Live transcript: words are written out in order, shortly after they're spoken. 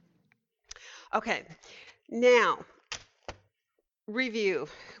Okay, now review.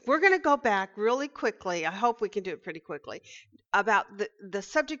 We're going to go back really quickly. I hope we can do it pretty quickly about the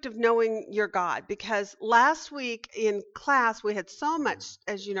subject of knowing your God, because last week in class we had so much,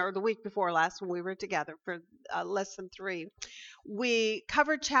 as you know, or the week before last when we were together for lesson 3. We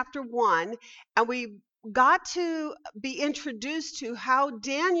covered chapter 1 and we got to be introduced to how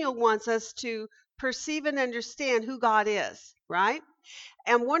Daniel wants us to perceive and understand who God is, right?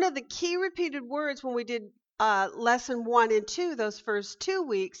 And one of the key repeated words when we did lesson 1 and 2, those first 2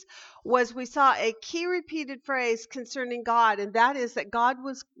 weeks, was we saw a key repeated phrase concerning God, and that is that God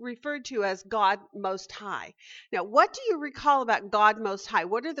was referred to as God Most High. Now, what do you recall about God Most High?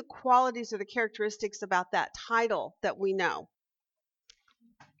 What are the qualities or the characteristics about that title that we know?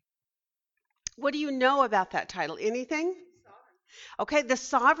 What do you know about that title? Anything? Okay, the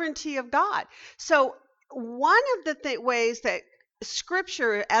sovereignty of God. So, one of the ways that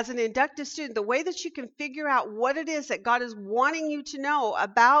Scripture, as an inductive student, the way that you can figure out what it is that God is wanting you to know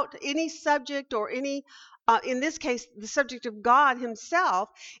about any subject or any, in this case, the subject of God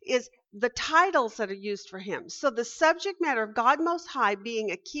Himself, is the titles that are used for Him. So the subject matter of God Most High being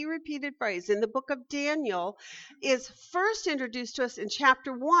a key repeated phrase in the book of Daniel is first introduced to us in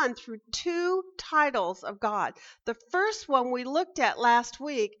chapter 1 through 2 titles of God. The first one we looked at last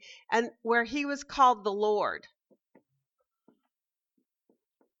week, and where He was called the Lord.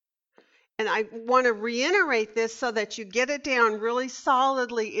 And I want to reiterate this so that you get it down really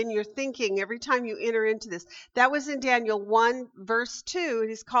solidly in your thinking every time you enter into this. That was in Daniel 1, verse 2, and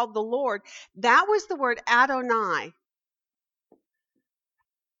He's called the Lord. That was the word Adonai.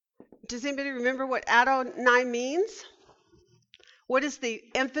 Does anybody remember what Adonai means? What is the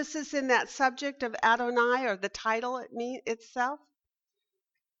emphasis in that subject of Adonai, or the title itself?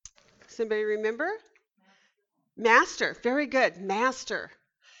 Does anybody remember? Master. Very good. Master.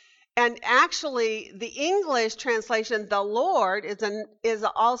 And actually, the English translation, the Lord, is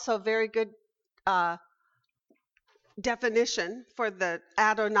also very good definition for the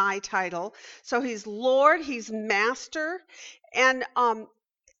Adonai title. So He's Lord, He's Master. And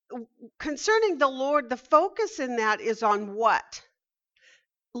concerning the Lord, the focus in that is on what?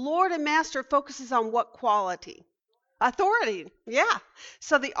 Lord and Master focuses on what quality? Authority. Yeah.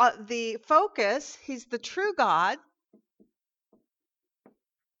 So the focus, He's the true God.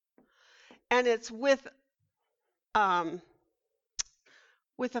 And it's with a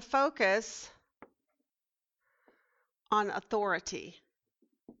focus on authority.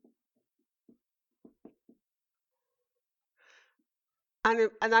 And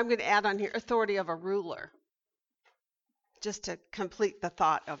I'm going to add on here authority of a ruler, just to complete the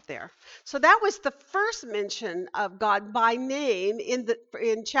thought of there. So that was the first mention of God by name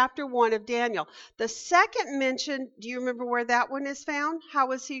in chapter 1 of Daniel. The second mention, do you remember where that one is found? How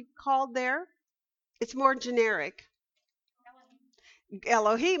was He called there? It's more generic.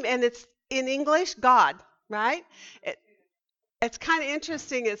 Elohim, and it's in English, God, right? It's kind of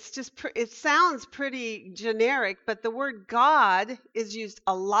interesting. It's just it sounds pretty generic, but the word God is used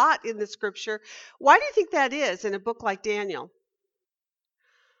a lot in the Scripture. Why do you think that is in a book like Daniel?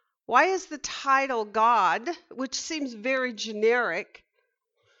 Why is the title God, which seems very generic,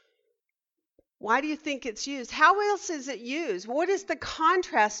 why do you think it's used? How else is it used? What is the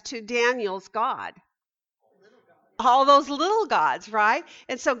contrast to Daniel's God? All those little gods, right?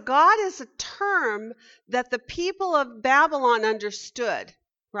 And so God is a term that the people of Babylon understood,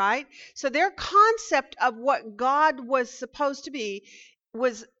 right? So their concept of what God was supposed to be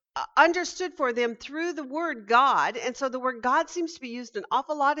was understood for them through the word God. And so the word God seems to be used an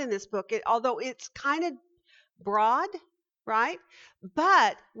awful lot in this book, although it's kind of broad, right?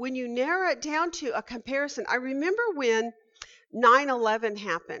 But when you narrow it down to a comparison, I remember when 9/11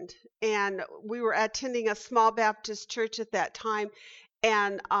 happened, and we were attending a small Baptist church at that time.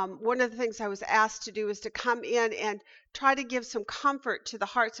 And one of the things I was asked to do was to come in and try to give some comfort to the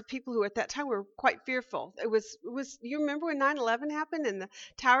hearts of people who at that time were quite fearful. It was. You remember when 9/11 happened and the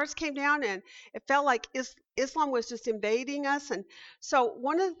towers came down, and it felt like Islam was just invading us. And so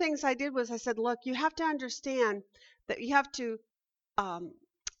one of the things I did was I said, look, you have to understand that you have to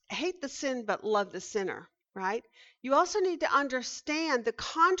hate the sin but love the sinner. Right? You also need to understand the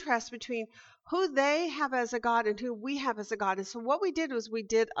contrast between who they have as a God and who we have as a God. And so what we did was we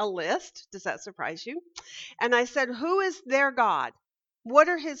did a list. Does that surprise you? And I said, who is their God? What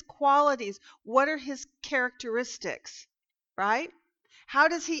are His qualities? What are His characteristics? Right? How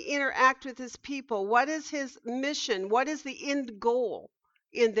does He interact with His people? What is His mission? What is the end goal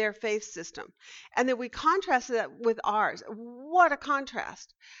in their faith system? And then we contrasted that with ours. What a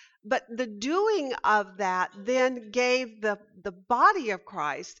contrast. But the doing of that then gave the body of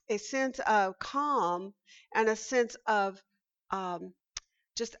Christ a sense of calm and a sense of um,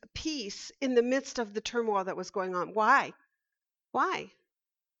 just peace in the midst of the turmoil that was going on. Why? Why?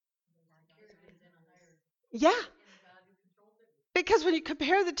 Yeah, because when you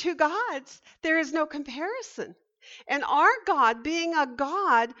compare the two gods, there is no comparison. And our God, being a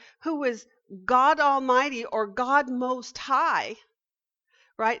God who is God Almighty or God Most High,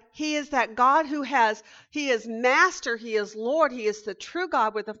 right? He is that God he is master, he is Lord, he is the true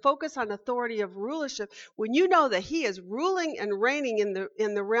God with a focus on authority of rulership. When you know that he is ruling and reigning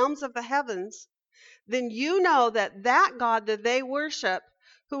in the realms of the heavens, then you know that that God that they worship,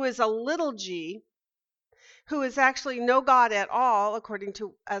 who is a little g, who is actually no God at all, according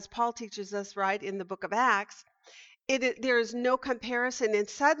to, as Paul teaches us, right, in the book of Acts, there is no comparison. And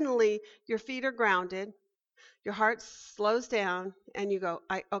suddenly your feet are grounded, your heart slows down, and you go,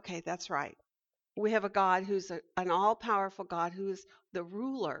 okay, that's right. We have a God who's an all-powerful God who is the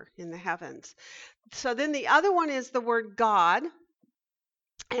ruler in the heavens. So then the other one is the word God,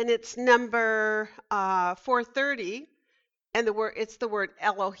 and it's number 430, and it's the word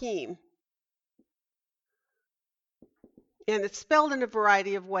Elohim. And it's spelled in a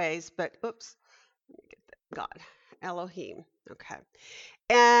variety of ways, but oops, let me get that. God, Elohim. Okay.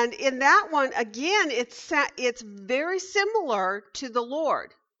 And in that one, again, it's very similar to the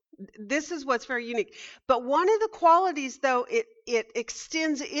Lord. This is what's very unique. But one of the qualities, though, it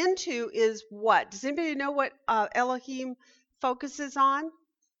extends into is what? Does anybody know what Elohim focuses on?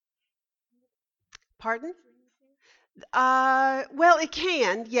 Pardon? Well, it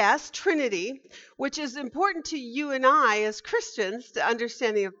can, yes, Trinity, which is important to you and I as Christians, the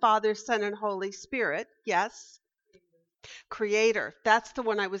understanding of Father, Son, and Holy Spirit. Yes. Creator. That's the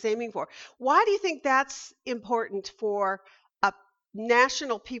one I was aiming for. Why do you think that's important for a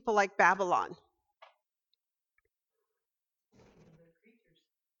national people like Babylon?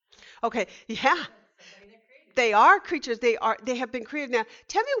 Okay, yeah. They are creatures. They have been created. Now,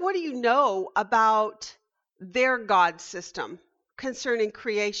 tell me, what do you know about their God system concerning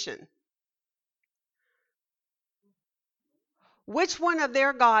creation? Which one of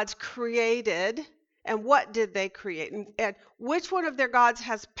their gods created, and what did they create? And which one of their gods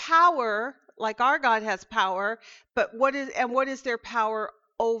has power, like our God has power, but what is their power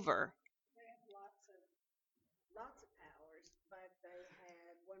over? They have lots of powers, but they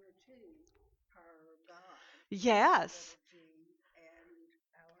had one or two per god. Yes.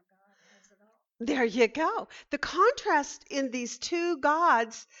 There you go. The contrast in these two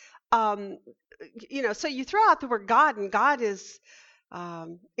gods, um, so you throw out the word God, and God is,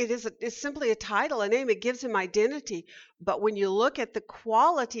 it's simply a title, a name. It gives him identity. But when you look at the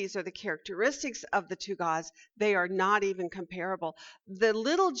qualities or the characteristics of the two gods, they are not even comparable. The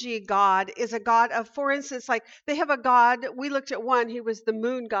little g God is a god of, for instance, like they have a god, we looked at one, he was the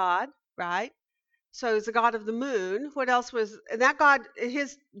moon god, right? So he's the god of the moon. What else was, and that god,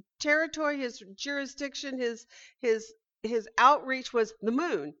 his territory, his jurisdiction, his outreach was the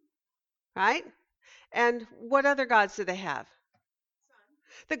moon, right? And what other gods do they have?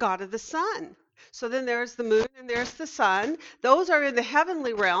 The god of the sun. So then there's the moon and there's the sun. Those are in the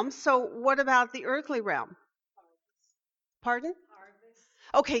heavenly realm. So what about the earthly realm? Pardon?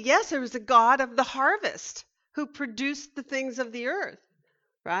 Okay, yes, there was a god of the harvest who produced the things of the earth.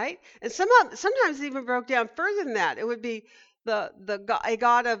 Right? And sometimes even broke down further than that. It would be a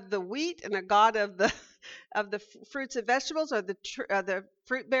god of the wheat and a god of the fruits and vegetables, or the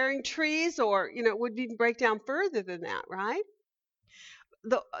fruit bearing trees, or it would even break down further than that, right?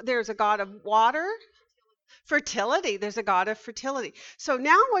 There's a god of water, fertility. There's a god of fertility. So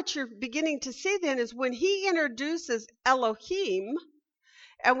now what you're beginning to see then is when he introduces Elohim.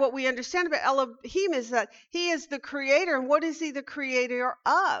 And what we understand about Elohim is that he is the creator. And what is he the creator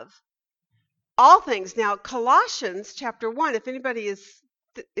of? All things. Now, Colossians chapter 1, if anybody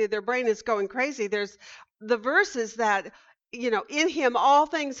their brain is going crazy, there's the verses that, in him all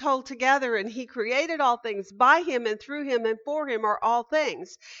things hold together, and he created all things. By him and through him and for him are all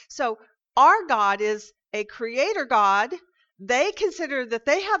things. So our God is a creator God. They consider that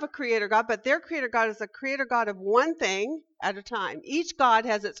they have a creator God, but their creator God is a creator God of one thing at a time. Each God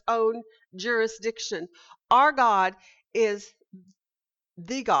has its own jurisdiction. Our God is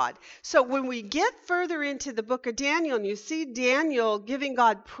the God. So when we get further into the book of Daniel and you see Daniel giving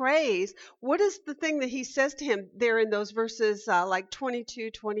God praise, what is the thing that he says to him there in those verses like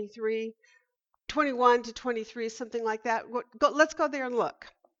 22, 23, 21 to 23, something like that? Let's go there and look.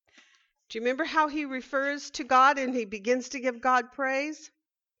 Do you remember how he refers to God and he begins to give God praise?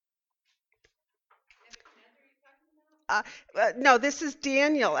 no, this is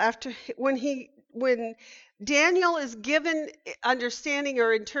Daniel after when Daniel is given understanding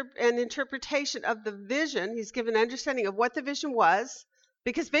or an interpretation of the vision. He's given understanding of what the vision was,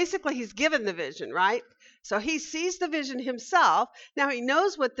 because basically he's given the vision, right? So he sees the vision himself. Now he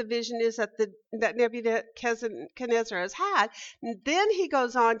knows what the vision is that Nebuchadnezzar has had. And then he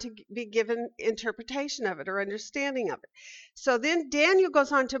goes on to be given interpretation of it or understanding of it. So then Daniel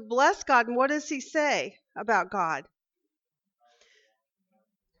goes on to bless God. And what does he say about God?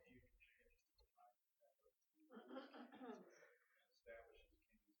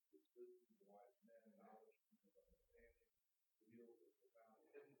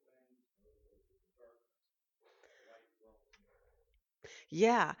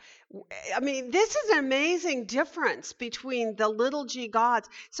 Yeah. I mean, this is an amazing difference between the little g gods.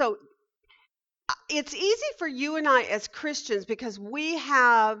 So it's easy for you and I as Christians because we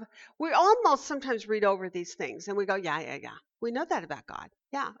almost sometimes read over these things and we go, yeah. We know that about God.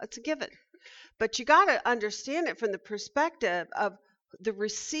 Yeah, it's a given. But you got to understand it from the perspective of the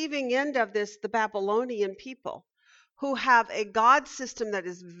receiving end of this, the Babylonian people, who have a God system that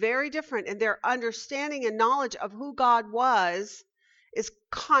is very different, and their understanding and knowledge of who God was is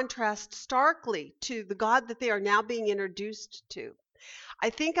contrast starkly to the God that they are now being introduced to. I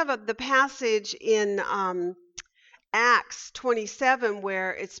think of the passage in Acts 27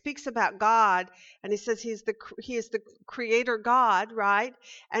 where it speaks about God, and it says he is the creator God, right?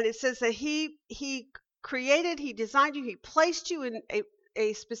 And it says that he created, he designed you, he placed you in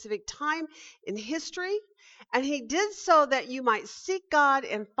a specific time in history, and he did so that you might seek God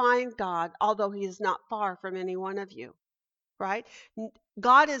and find God, although he is not far from any one of you. Right?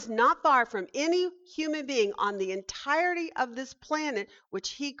 God is not far from any human being on the entirety of this planet, which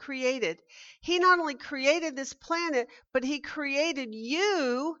he created. He not only created this planet, but he created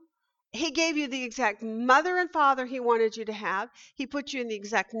you. He gave you the exact mother and father he wanted you to have. He put you in the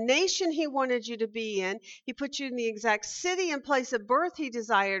exact nation he wanted you to be in. He put you in the exact city and place of birth he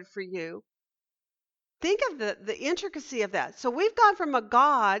desired for you. Think of the intricacy of that. So we've gone from a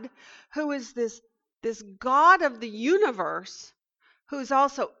God who is this God of the universe, who's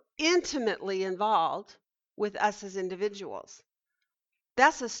also intimately involved with us as individuals.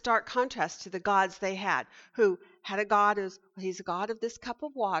 That's a stark contrast to the gods they had, who had a God he's a God of this cup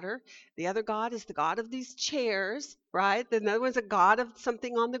of water. The other God is the God of these chairs, right? Then there was a God of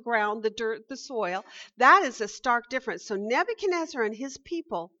something on the ground, the dirt, the soil. That is a stark difference. So Nebuchadnezzar and his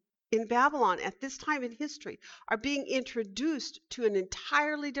people in Babylon at this time in history are being introduced to an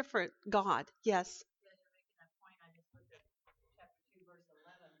entirely different God. Yes.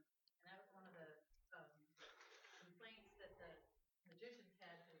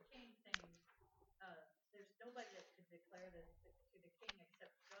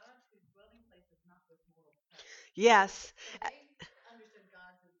 Yes.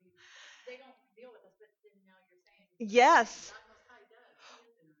 Yes.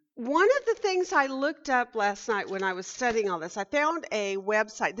 One of the things I looked up last night when I was studying all this, I found a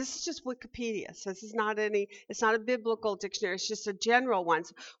website. This is just Wikipedia, so this is it's not a biblical dictionary, it's just a general one,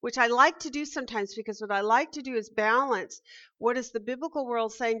 which I like to do sometimes because what I like to do is balance what is the biblical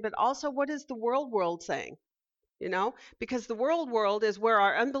world saying, but also what is the world saying, because the world is where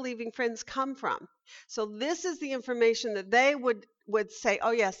our unbelieving friends come from. So this is the information that they would say,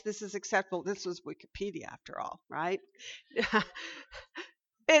 oh yes, this is acceptable. This was Wikipedia after all, right?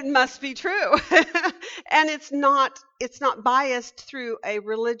 It must be true. And it's not biased through a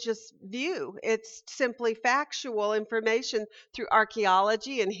religious view. It's simply factual information through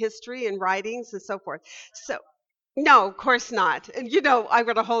archaeology and history and writings and so forth. So no, of course not. And I've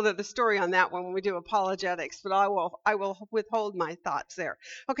got a whole other story on that one when we do apologetics, but I will withhold my thoughts there.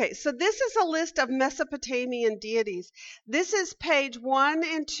 Okay, so this is a list of Mesopotamian deities. This is page 1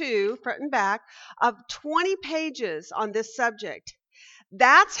 and 2, front and back, of 20 pages on this subject.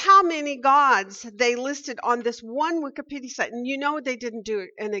 That's how many gods they listed on this one Wikipedia site. And they didn't do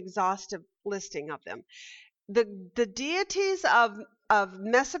an exhaustive listing of them. The deities of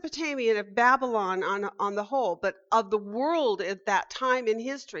Mesopotamia and of Babylon on the whole, but of the world at that time in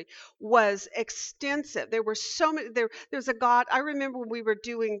history was extensive. There were so many. There's a god. I remember when we were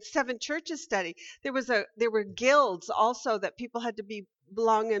doing Seven Churches study. There were guilds also that people had to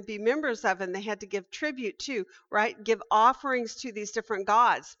belong and be members of, and they had to give tribute to, right? Give offerings to these different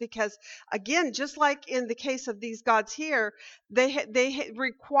gods, because again, just like in the case of these gods here, they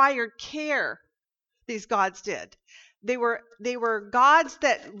required care. These gods did. They were gods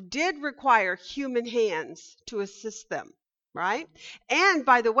that did require human hands to assist them. right? And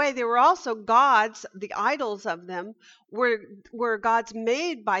by the way, they were also gods. The idols of them were gods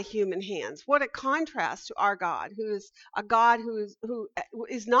made by human hands. What a contrast to our God, who is a God who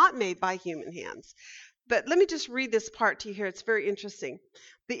is not made by human hands. But let me just read this part to you here. It's very interesting.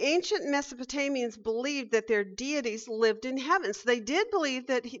 The ancient Mesopotamians believed that their deities lived in heaven. So they did believe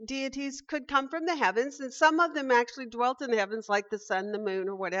that deities could come from the heavens, and some of them actually dwelt in the heavens, like the sun, the moon,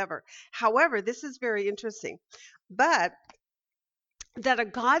 or whatever. However, this is very interesting. But that a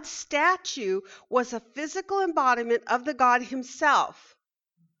god statue was a physical embodiment of the god himself.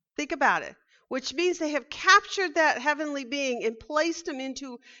 Think about it. Which means they have captured that heavenly being and placed him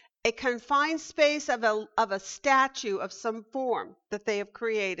into a confined space of a statue of some form that they have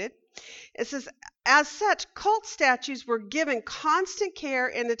created. It says, as such, cult statues were given constant care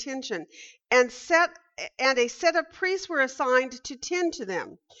and attention, and a set of priests were assigned to tend to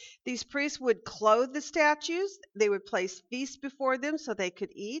them. These priests would clothe the statues. They would place feasts before them so they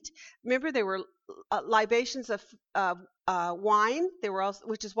could eat. Remember, there were libations of wine. They were also,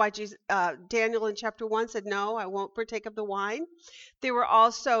 which is why Daniel in chapter 1 said, "No, I won't partake of the wine." There were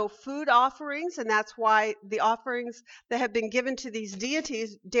also food offerings, and that's why the offerings that had been given to these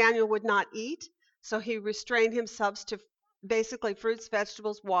deities, Daniel would not eat. So he restrained himself to basically fruits,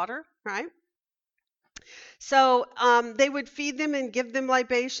 vegetables, water, right? So they would feed them and give them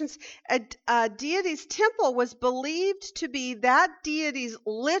libations. A deity's temple was believed to be that deity's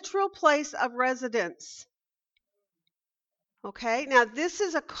literal place of residence. Okay, now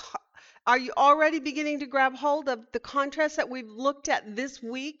are you already beginning to grab hold of the contrast that we've looked at this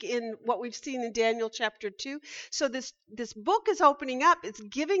week in what we've seen in Daniel chapter 2? So this book is opening up. It's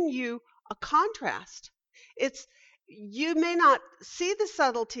giving you a contrast. You may not see the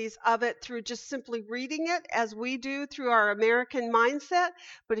subtleties of it through just simply reading it as we do through our American mindset,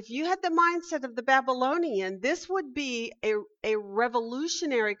 but if you had the mindset of the Babylonian, this would be a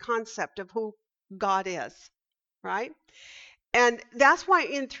revolutionary concept of who God is, right? And that's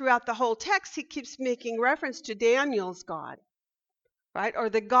why throughout the whole text, he keeps making reference to Daniel's God, right? Or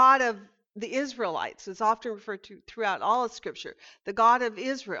the God of the Israelites is often referred to throughout all of Scripture, the God of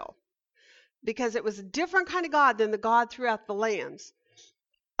Israel, because it was a different kind of God than the God throughout the lands.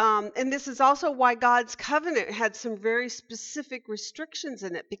 And this is also why God's covenant had some very specific restrictions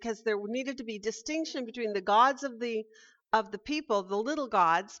in it, because there needed to be distinction between the gods of the people, the little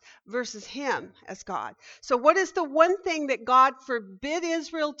gods, versus him as God. So what is the one thing that God forbid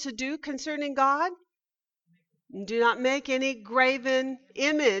Israel to do concerning God? Do not make any graven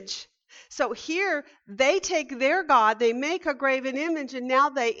image. So here they take their God, they make a graven image, and now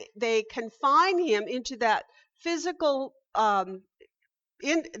they confine him into that physical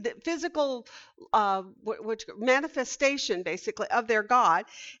manifestation, basically, of their God.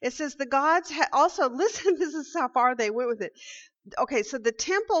 It says the gods also, listen, this is how far they went with it. Okay, so the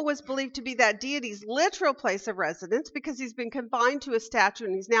temple was believed to be that deity's literal place of residence because he's been confined to a statue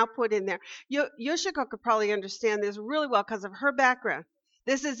and he's now put in there. Yoshiko could probably understand this really well because of her background.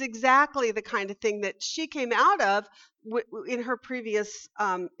 This is exactly the kind of thing that she came out of in her previous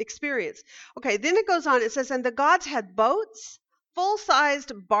experience. Okay, then it goes on. It says, and the gods had boats,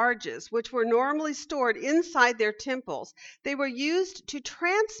 full-sized barges, which were normally stored inside their temples. They were used to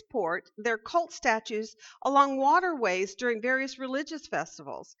transport their cult statues along waterways during various religious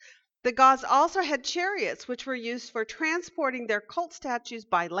festivals. The gods also had chariots, which were used for transporting their cult statues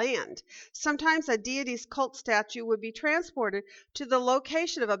by land. Sometimes a deity's cult statue would be transported to the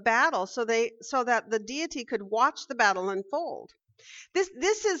location of a battle so that the deity could watch the battle unfold. This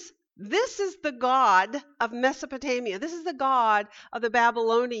is the God of Mesopotamia. This is the God of the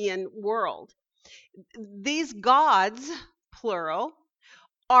Babylonian world. These gods, plural,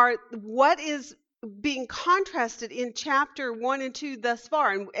 are what is being contrasted in chapter 1 and 2 thus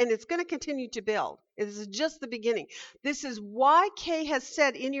far, and it's going to continue to build. This is just the beginning. This is why Kay has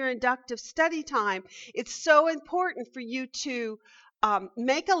said in your inductive study time, it's so important for you to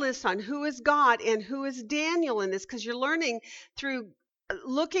make a list on who is God and who is Daniel in this, because you're learning through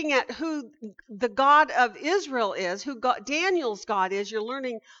looking at who the God of Israel is, Daniel's God is. You're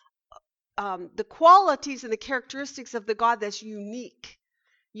learning the qualities and the characteristics of the God that's unique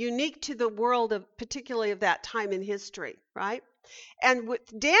to the world of particularly of that time in history, right? And with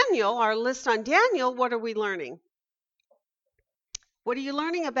Daniel, our list on Daniel, what are we learning? What are you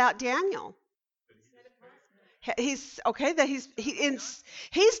learning about Daniel? He's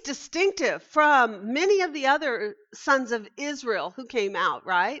distinctive from many of the other sons of Israel who came out,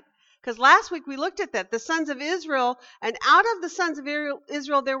 right? Because last week we looked at that, the sons of Israel, and out of the sons of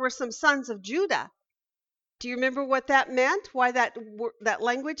Israel there were some sons of Judah. Do you remember what that meant? Why that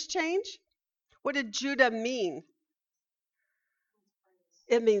language change? What did Judah mean?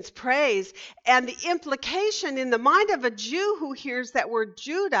 It means praise. And the implication in the mind of a Jew who hears that word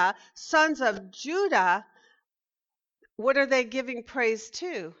Judah, sons of Judah, what are they giving praise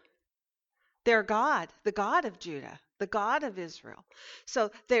to? Their God, the God of Judah, the God of Israel. So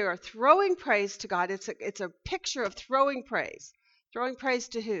they are throwing praise to God. It's a picture of throwing praise. Throwing praise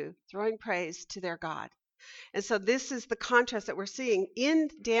to who? Throwing praise to their God. And so this is the contrast that we're seeing in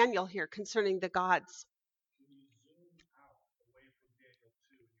Daniel here concerning the gods. When you zoom out away from Daniel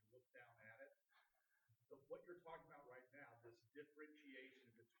 2 and you look down at it, what you're talking about right now, this differentiation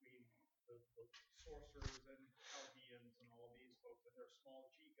between the sorcerers and Chaldeans and all these folks and their small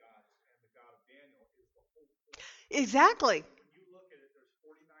g gods and the God of Daniel is the whole point. Exactly. When you look at it, there's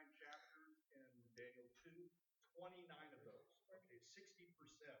 49 chapters in Daniel 2, 29 of those, okay, 60%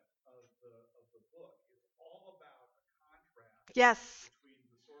 of the book is all about a contrast Yes. between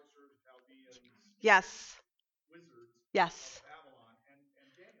the sorcerers, Chaldeans, Yes. wizards Yes. of Babylon and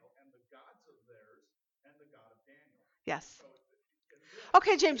Daniel and the gods of theirs and the God of Daniel. Yes. So,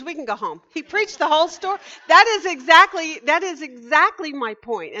 okay, James, we can go home. He preached the whole story. That is exactly my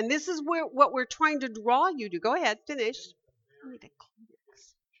point. And this is what we're trying to draw you to. Go ahead, finish. Chapter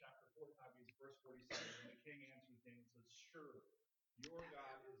 45 means verse 47. And the king answered the king and says, surely your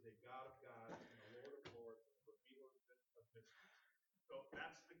God is a God of gods and a Lord of lords and a revealer of mysteries. So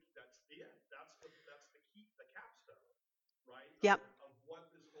that's the end. That's the key, the capstone, right? Yep. Of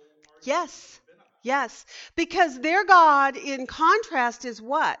what this whole argument Yes. has been about. Yes. Because their God, in contrast, is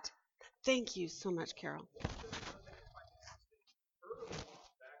what? Thank you so much, Carol. Early on,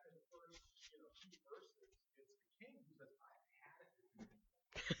 back in the first few verses, it's the king who says, I've had it with you.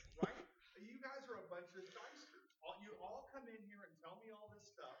 Right? You guys are a bunch of dicers. You all come in here and tell me all this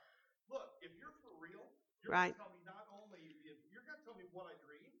stuff. Look, if you're for real, you're right. going to tell me not only, you're going to tell me what I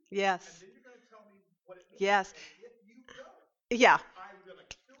dreamed. Yes. And then you're going to tell me what it means. Yes. And if you don't, yeah. I'm going to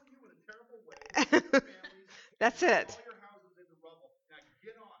kill you in a terrible way. Your families. That's it. All your houses into rubble. Now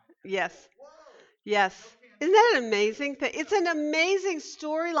get on it. Yes. Whoa. Yes. Isn't that an amazing thing? It's an amazing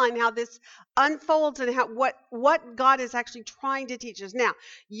storyline how this unfolds and how what God is actually trying to teach us. Now,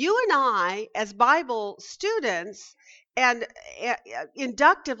 you and I, as Bible students, and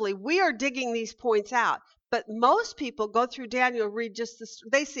inductively, we are digging these points out. But most people go through Daniel, read just this.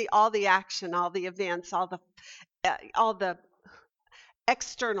 They see all the action, all the events, all the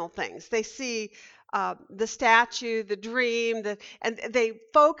external things. They see the statue, the dream, and they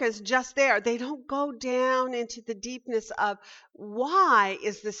focus just there. They don't go down into the deepness of why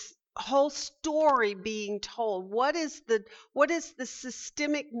is this whole story being told? What is the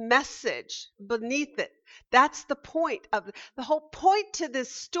systemic message beneath it? That's the point of the whole point to this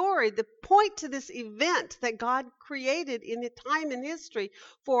story, the point to this event that God created in a time in history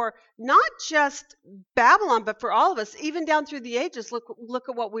for not just Babylon, but for all of us, even down through the ages. Look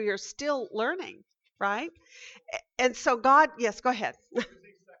at what we are still learning, right? And so God, yes, go ahead. okay.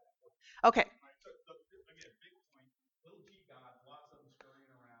 Again, big point. Little g gods, lots of them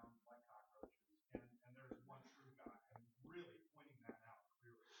scurrying around like cockroaches, and there's one true God, and really pointing that out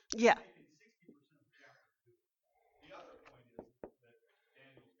clearly. Yeah. Taking 60% of chapter 2. The other point is that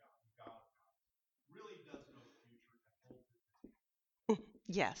Daniel's God, the God of gods, really does know the future and holds it in his hand.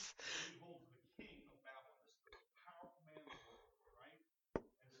 Yes. He holds the king of Babylon, this is the most powerful man in the world, right?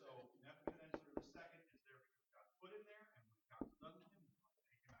 And so Nebuchadnezzar II is there because God put him there, and when God's done with him, he's going to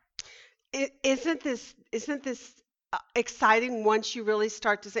take him out. Isn't this exciting once you really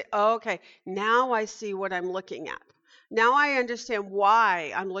start to say, oh, okay, now I see what I'm looking at. Now I understand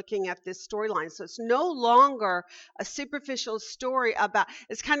why I'm looking at this storyline. So it's no longer a superficial story about,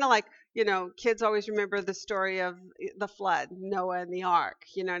 it's kind of like, kids always remember the story of the flood, Noah and the ark,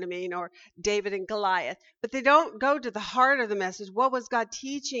 you know what I mean? Or David and Goliath. But they don't go to the heart of the message. What was God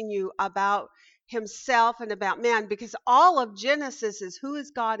teaching you about himself and about man? Because all of Genesis is who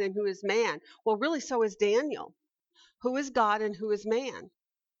is God and who is man. Well, really, so is Daniel. Who is God and who is man?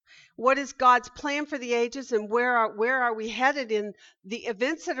 What is God's plan for the ages, and where are we headed in the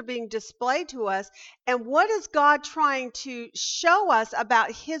events that are being displayed to us? And what is God trying to show us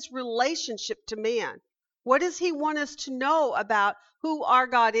about his relationship to man? What does he want us to know about who our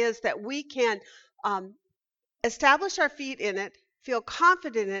God is, that we can establish our feet in it, feel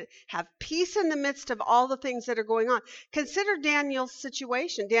confident in it, have peace in the midst of all the things that are going on? Consider Daniel's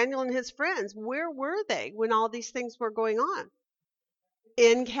situation. Daniel and his friends, where were they when all these things were going on?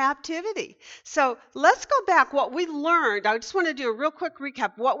 In captivity. So let's go back what we learned. I just want to do a real quick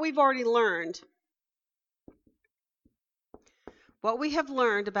recap what we've already learned. What we have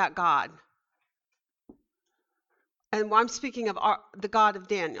learned about God. And I'm speaking of the God of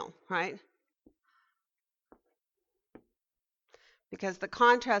Daniel, right? because the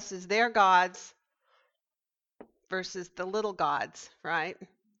contrast is their gods versus the little gods, right?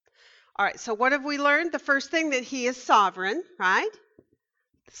 All right, so what have we learned? The first thing, that he is sovereign, right?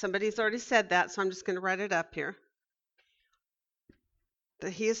 Somebody's already said that, so I'm just going to write it up here.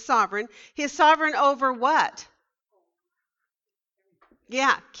 That he is sovereign. He is sovereign over what?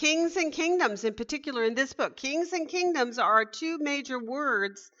 Yeah, kings and kingdoms in particular in this book. Kings and kingdoms are two major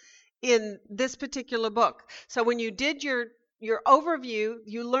words in this particular book. So when you did your overview,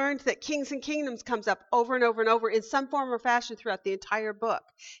 you learned that kings and kingdoms comes up over and over and over in some form or fashion throughout the entire book.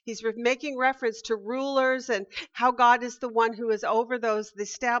 He's making reference to rulers and how God is the one who is over those, the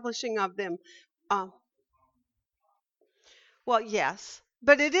establishing of them. Well, yes,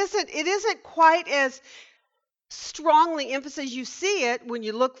 but it isn't quite as strongly emphasized. You see it when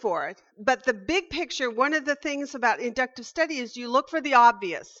you look for it, but the big picture, one of the things about inductive study is you look for the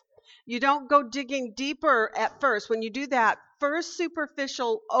obvious. You don't go digging deeper at first. When you do that first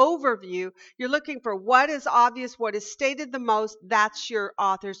superficial overview, you're looking for what is obvious, what is stated the most. That's your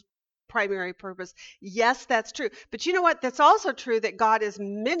author's primary purpose. Yes, that's true. But you know what? That's also true that God is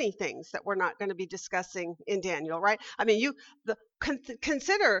many things that we're not going to be discussing in Daniel, right? I mean,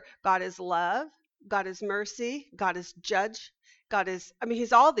 consider God is love, God is mercy, God is judge, God is, I mean,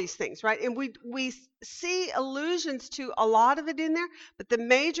 he's all these things, right? And we see allusions to a lot of it in there, but the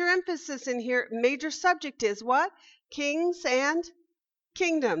major emphasis in here, major subject is what? Kings and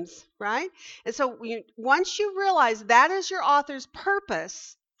kingdoms, right? And so once you realize that is your author's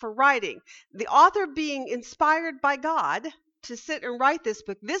purpose for writing, the author being inspired by God to sit and write this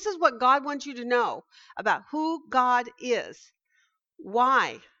book, this is what God wants you to know about who God is.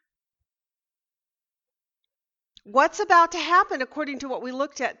 Why? What's about to happen according to what we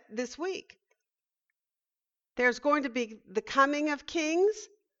looked at this week? There's going to be the coming of kings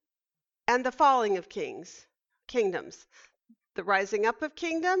and the falling of kingdoms, the rising up of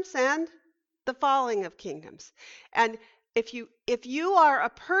kingdoms and the falling of kingdoms. And if you are a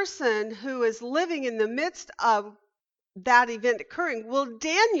person who is living in the midst of that event occurring, will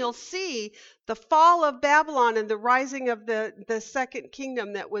Daniel see the fall of Babylon and the rising of the second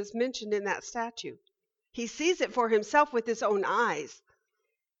kingdom that was mentioned in that statue? He sees it for himself with his own eyes.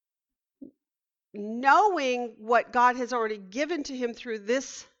 Knowing what God has already given to him through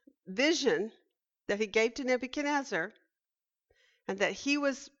this vision that he gave to Nebuchadnezzar, and that he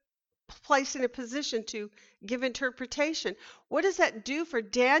was placed in a position to give interpretation, what does that do for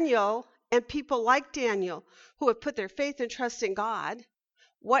Daniel and people like Daniel who have put their faith and trust in God?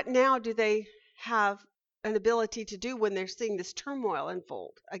 What now do they have an ability to do when they're seeing this turmoil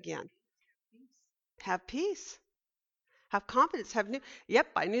unfold again? Have peace. Have confidence. Yep,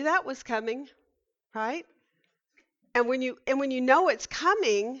 I knew that was coming, right? And when you know it's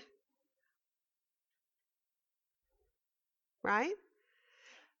coming, right?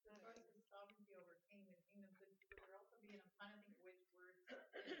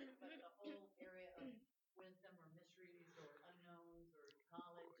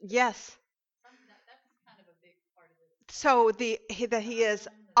 Yes. So that he is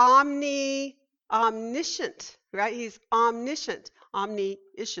omniscient, right? He's omniscient.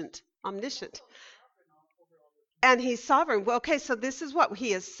 And he's sovereign. Well, okay, so this is what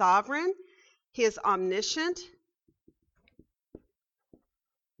he is: sovereign, he is omniscient,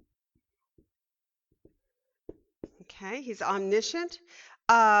 okay, he's omniscient,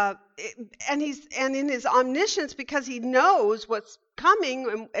 and in his omniscience, because he knows what's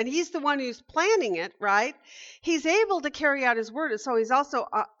coming, and he's the one who's planning it, right? He's able to carry out his word, so he's also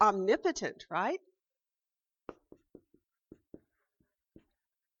omnipotent, right?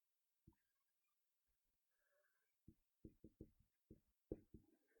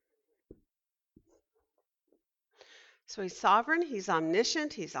 So he's sovereign, he's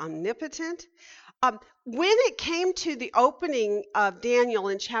omniscient, he's omnipotent. When it came to the opening of Daniel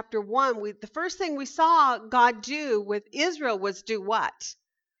in chapter 1, the first thing we saw God do with Israel was do what?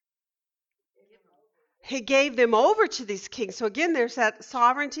 He gave them over to these kings. So again, there's that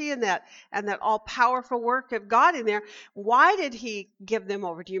sovereignty and that all-powerful work of God in there. Why did he give them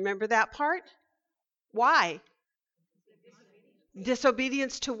over? Do you remember that part? Why?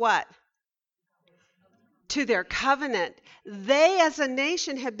 Disobedience to what? To their covenant. They as a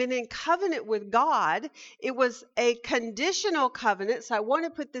nation have been in covenant with God. It was a conditional covenant. So I want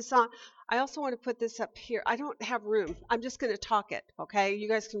to put this on. I also want to put this up here. I don't have room. I'm just going to talk it, okay? You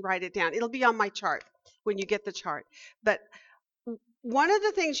guys can write it down. It'll be on my chart when you get the chart. But one of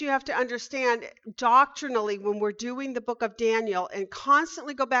the things you have to understand doctrinally when we're doing the book of Daniel and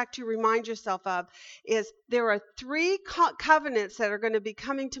constantly go back to remind yourself of is there are three covenants that are going to be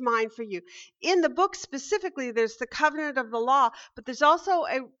coming to mind for you. In the book specifically, there's the covenant of the law, but there's also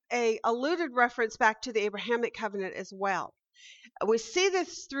a alluded reference back to the Abrahamic covenant as well. We see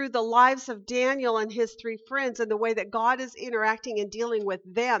this through the lives of Daniel and his three friends and the way that God is interacting and dealing with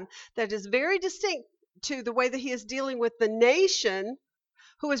them that is very distinct to the way that he is dealing with the nation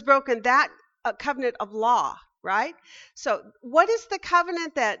who has broken that covenant of law, right? So what is the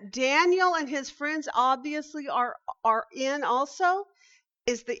covenant that Daniel and his friends obviously are in also?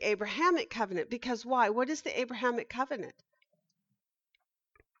 Is the Abrahamic covenant. Because why? What is the Abrahamic covenant?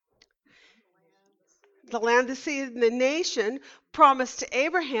 The land, the sea, and the nation promised to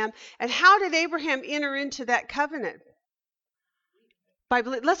Abraham. And how did Abraham enter into that covenant?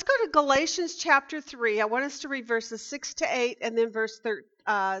 Let's go to Galatians chapter 3. I want us to read verses 6 to 8 and then verse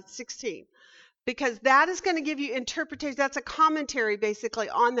 16. Because that is going to give you interpretation. That's a commentary basically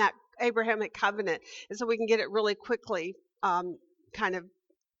on that Abrahamic covenant. And so we can get it really quickly kind of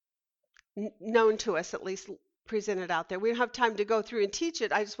known to us, at least presented out there. We don't have time to go through and teach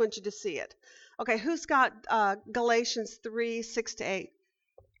it. I just want you to see it. Okay, who's got Galatians 3, 6 to 8?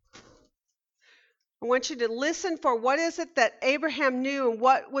 I want you to listen for what is it that Abraham knew and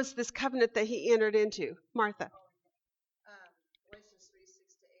what was this covenant that he entered into. Martha. Galatians 3,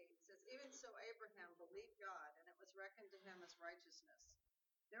 6 to 8 says, even so Abraham believed God, and it was reckoned to him as righteousness.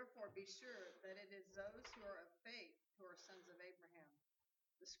 Therefore be sure that it is those who are of faith who are sons of Abraham.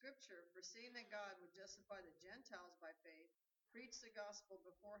 The scripture, foreseeing that God would justify the Gentiles by faith, preached the gospel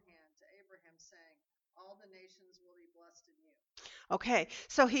beforehand to Abraham, saying, all the nations will be blessed in you. Okay,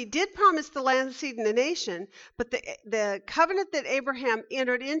 so he did promise the land, the seed, and the nation, but the covenant that Abraham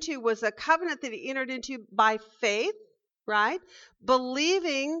entered into was a covenant that he entered into by faith, right?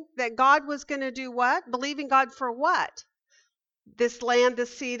 Believing that God was going to do what? Believing God for what? This land, the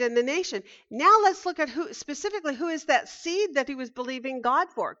seed, and the nation. Now let's look at who is that seed that he was believing God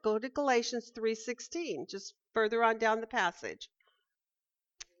for. Go to Galatians 3:16, just further on down the passage.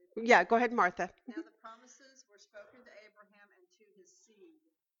 Yeah, go ahead, Martha. Now the promises were spoken to Abraham and to his seed.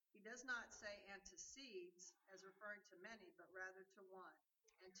 He does not say and to seeds as referring to many, but rather to one,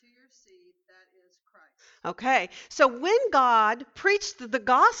 and to your seed, that is Christ. Okay, so when God preached the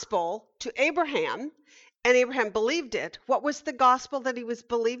gospel to Abraham, and Abraham believed it, what was the gospel that he was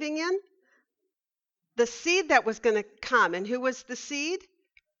believing in? The seed that was going to come. And who was the seed?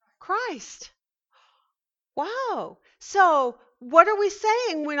 Christ. Wow. So what are we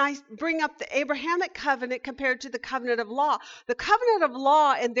saying when I bring up the Abrahamic covenant compared to the covenant of law? The covenant of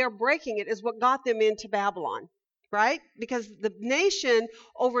law and their breaking it is what got them into Babylon, right? Because the nation,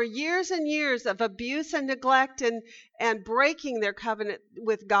 over years and years of abuse and neglect and breaking their covenant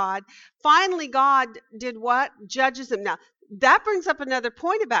with God, finally God did what? Judges them. Now, that brings up another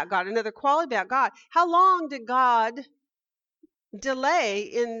point about God, another quality about God. How long did God delay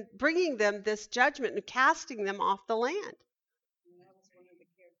in bringing them this judgment and casting them off the land? That was one of the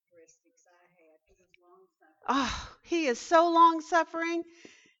characteristics I had. He was long-suffering. Oh, he is so long-suffering.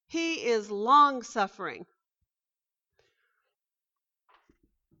 He is long-suffering.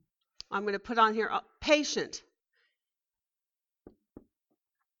 I'm going to put on here patient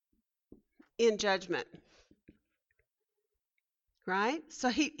in judgment. Right? So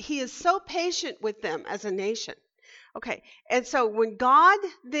he is so patient with them as a nation. Okay, and so when God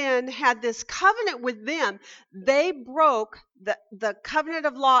then had this covenant with them, they broke the covenant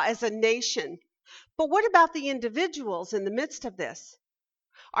of law as a nation. But what about the individuals in the midst of this?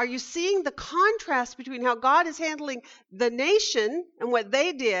 Are you seeing the contrast between how God is handling the nation and what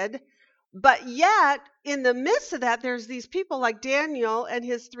they did, but yet in the midst of that, there's these people like Daniel and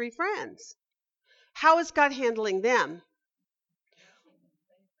his three friends? How is God handling them?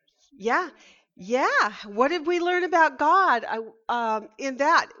 Yeah. What did we learn about God? In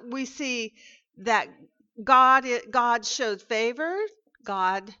that, we see that God showed favor.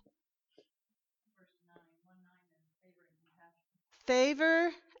 God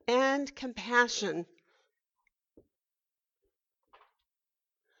favor and compassion.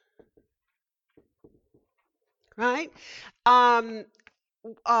 Right?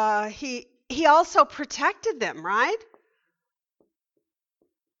 He also protected them, right?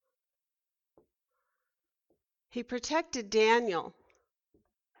 He protected Daniel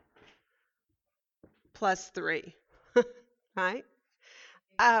 +3, right?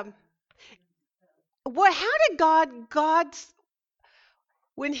 How did God's,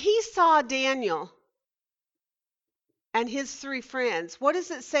 when he saw Daniel and his three friends, what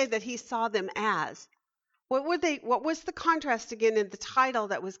does it say that he saw them as? What was the contrast again in the title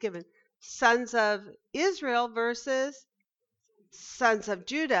that was given? Sons of Israel versus sons of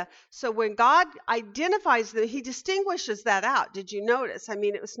Judah. So when God identifies them, he distinguishes that out. Did you notice? I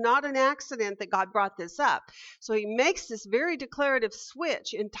mean, it was not an accident that God brought this up. So he makes this very declarative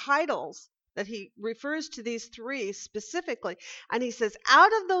switch in titles that he refers to these three specifically. And he says,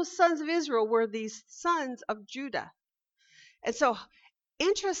 out of those sons of Israel were these sons of Judah. And so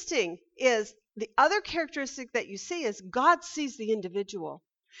interesting is the other characteristic that you see is God sees the individual.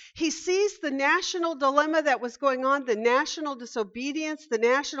 He sees the national dilemma that was going on, the national disobedience, the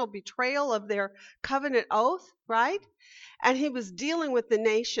national betrayal of their covenant oath, right? And he was dealing with the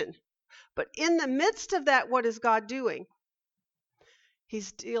nation. But in the midst of that, what is God doing?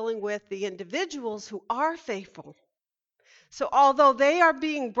 He's dealing with the individuals who are faithful. So although they are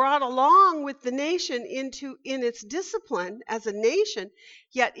being brought along with the nation in its discipline as a nation,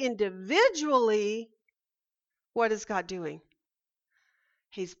 yet individually, what is God doing?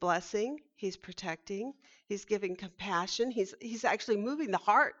 He's blessing, he's protecting, he's giving compassion, he's actually moving the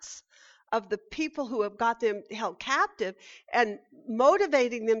hearts of the people who have got them held captive and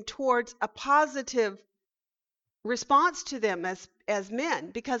motivating them towards a positive response to them as men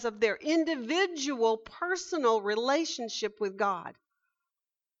because of their individual personal relationship with God.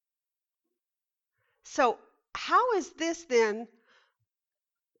 So how is this then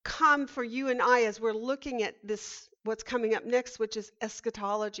come for you and I as we're looking at this, what's coming up next, which is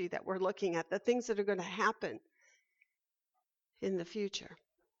eschatology that we're looking at, the things that are going to happen in the future?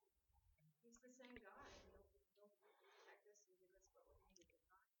 He's the same God, and he'll protect us and give us what we need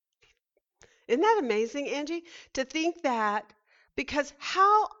at the time. Isn't that amazing, Angie? To think that, because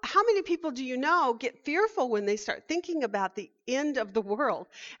how many people do you know get fearful when they start thinking about the end of the world?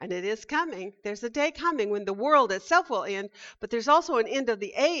 And it is coming. There's a day coming when the world itself will end, but there's also an end of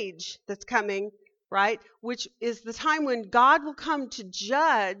the age that's coming, right? Which is the time when God will come to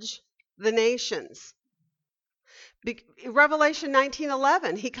judge the nations. Revelation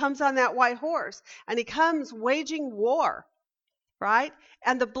 19:11, he comes on that white horse, and he comes waging war. Right?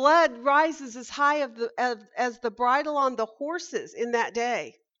 And the blood rises as high as the bridle on the horses in that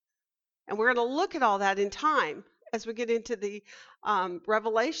day. And we're going to look at all that in time as we get into the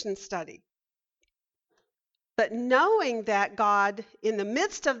Revelation study. But knowing that God, in the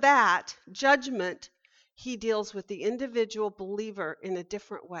midst of that judgment, he deals with the individual believer in a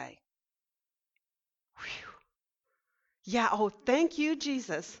different way. Whew. Yeah, oh, thank you,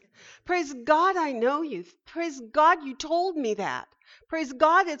 Jesus. Praise God, I know you. Praise God, you told me that. Praise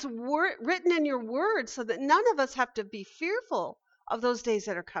God, it's written in your word so that none of us have to be fearful of those days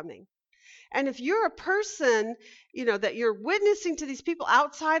that are coming. And if you're a person, that you're witnessing to these people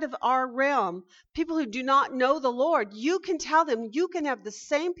outside of our realm, people who do not know the Lord, you can tell them, you can have the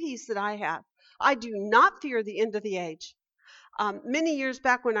same peace that I have. I do not fear the end of the age. Many years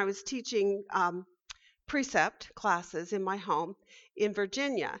back when I was teaching precept classes in my home in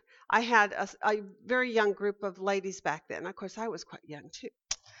Virginia, I had a very young group of ladies back then. Of course, I was quite young too,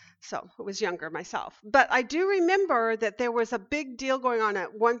 so I was younger myself. But I do remember that there was a big deal going on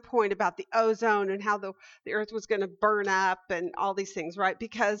at one point about the ozone and how the earth was going to burn up and all these things, right?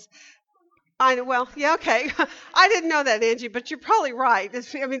 Because yeah, okay. I didn't know that, Angie, but you're probably right.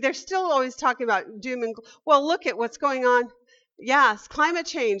 I mean, they're still always talking about doom and gloom. Well, look at what's going on. Yes, climate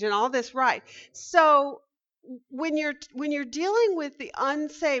change and all this, right? So when you're dealing with the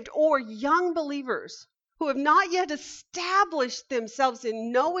unsaved or young believers who have not yet established themselves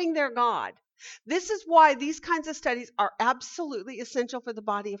in knowing their God, this is why these kinds of studies are absolutely essential for the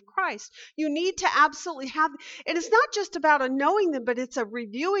body of Christ. You need to absolutely have, and it's not just about a knowing them, but it's a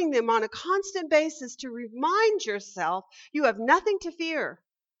reviewing them on a constant basis to remind yourself you have nothing to fear.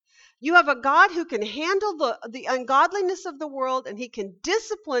 You have a God who can handle the ungodliness of the world, and he can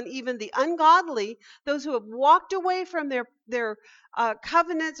discipline even the ungodly, those who have walked away from their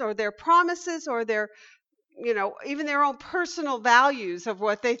covenants or their promises or their, even their own personal values of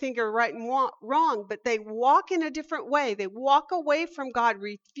what they think are right and wrong, but they walk in a different way. They walk away from God,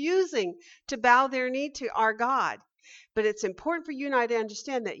 refusing to bow their knee to our God. But it's important for you and I to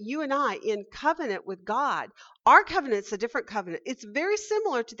understand that you and I, in covenant with God, our covenant's a different covenant. It's very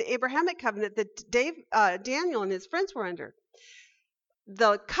similar to the Abrahamic covenant that Daniel and his friends were under.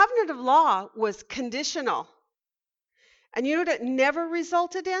 The covenant of law was conditional. And you know what it never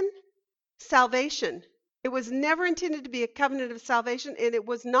resulted in? Salvation. It was never intended to be a covenant of salvation, and it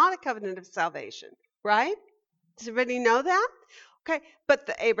was not a covenant of salvation, right? Does everybody know that? Okay, but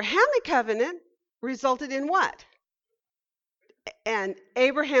the Abrahamic covenant resulted in what? And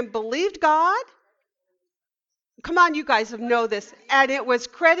Abraham believed God. Come on, you guys know this. And it was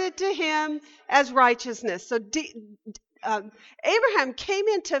credited to him as righteousness. So Abraham came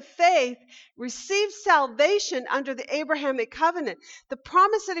into faith, received salvation under the Abrahamic covenant. The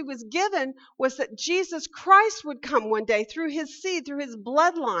promise that he was given was that Jesus Christ would come one day through his seed, through his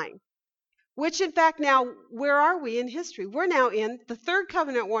bloodline. Which, in fact, now, where are we in history? We're now in the third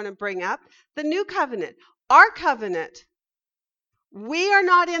covenant I want to bring up, the new covenant. Our covenant. We are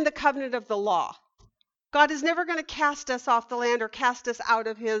not in the covenant of the law. God is never going to cast us off the land or cast us out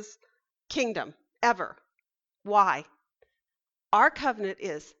of his kingdom, ever. Why? Our covenant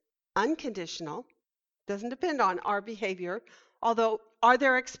is unconditional, doesn't depend on our behavior, although are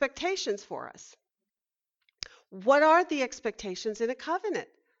there expectations for us? What are the expectations in a covenant?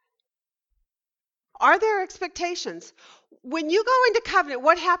 Are there expectations? When you go into covenant,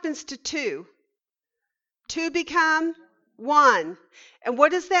 what happens to two? Two become one. And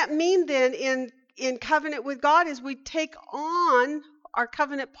what does that mean then in covenant with God is we take on our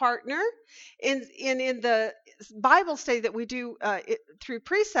covenant partner. In the Bible study that we do through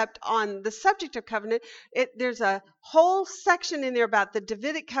Precept on the subject of covenant, there's a whole section in there about the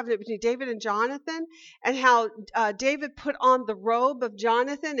Davidic covenant between David and Jonathan, and how David put on the robe of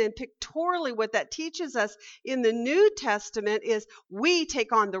Jonathan, and pictorially what that teaches us in the New Testament is we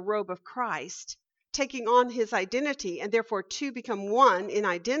take on the robe of Christ, taking on his identity, and therefore two become one in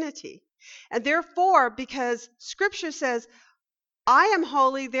identity. And therefore, because Scripture says, I am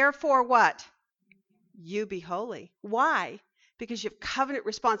holy, therefore what? You be holy. Why? Because you have covenant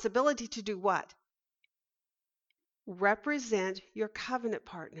responsibility to do what? Represent your covenant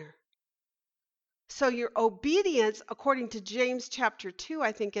partner. So your obedience, according to James chapter 2,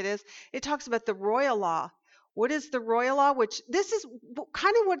 I think it is, it talks about the royal law. What is the royal law? Which this is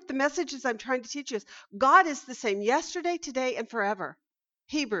kind of what the messages I'm trying to teach you is. God is the same yesterday, today, and forever.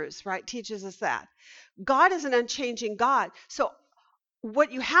 Hebrews, right, teaches us that. God is an unchanging God. So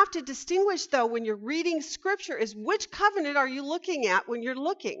what you have to distinguish, though, when you're reading Scripture is which covenant are you looking at when you're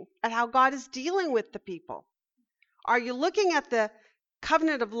looking at how God is dealing with the people? Are you looking at the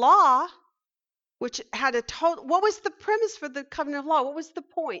covenant of law, which had a total... What was the premise for the covenant of law? What was the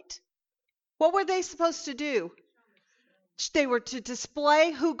point? What were they supposed to do? They were to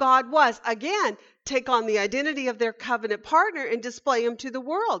display who God was. Again, take on the identity of their covenant partner and display him to the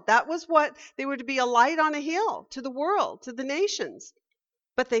world. That was what they were to be, a light on a hill to the world, to the nations.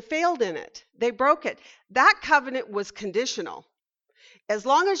 But they failed in it. They broke it. That covenant was conditional. As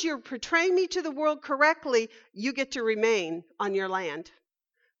long as you're portraying me to the world correctly, you get to remain on your land.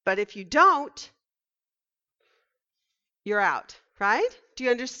 But if you don't, you're out, right? Do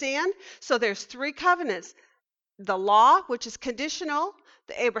you understand? So there's three covenants. The law, which is conditional,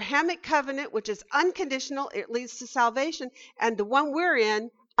 the Abrahamic covenant, which is unconditional, it leads to salvation, and the one we're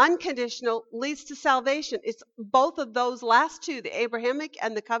in, unconditional, leads to salvation. It's both of those last two, the Abrahamic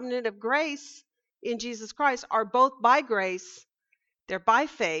and the covenant of grace in Jesus Christ, are both by grace. They're by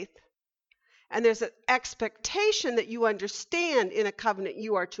faith. And there's an expectation that you understand in a covenant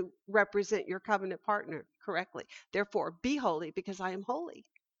you are to represent your covenant partner correctly. Therefore, be holy because I am holy.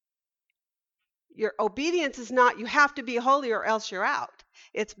 Your obedience is not you have to be holy or else you're out.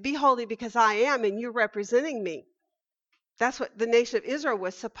 It's be holy because I am and you're representing me. That's what the nation of Israel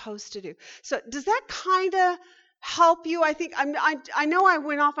was supposed to do. So does that kind of help you? I think I know I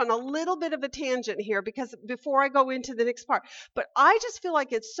went off on a little bit of a tangent here because before I go into the next part, but I just feel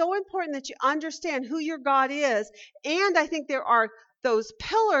like it's so important that you understand who your God is. And I think there are those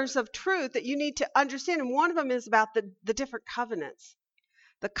pillars of truth that you need to understand. And one of them is about the different covenants.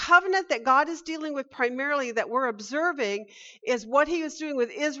 The covenant that God is dealing with primarily that we're observing is what he was doing with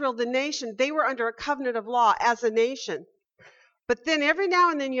Israel, the nation. They were under a covenant of law as a nation. But then every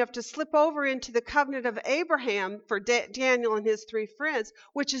now and then you have to slip over into the covenant of Abraham for Daniel and his three friends,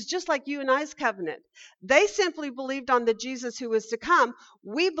 which is just like you and I's covenant. They simply believed on the Jesus who was to come.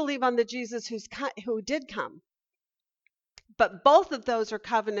 We believe on the Jesus who did come. But both of those are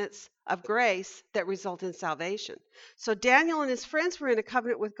covenants of grace that result in salvation. So Daniel and his friends were in a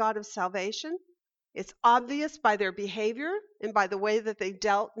covenant with God of salvation. It's obvious by their behavior and by the way that they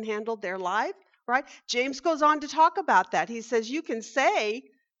dealt and handled their life, right? James goes on to talk about that. He says, you can say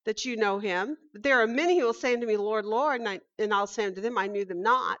that you know him, but there are many who will say unto me, Lord, Lord, and I'll say unto them, I knew them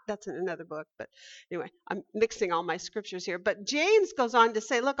not. That's in another book. But anyway, I'm mixing all my scriptures here. But James goes on to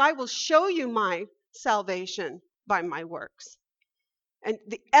say, look, I will show you my salvation by my works. And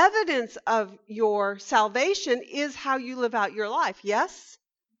the evidence of your salvation is how you live out your life. Yes?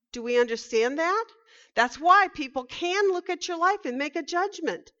 Do we understand that? That's why people can look at your life and make a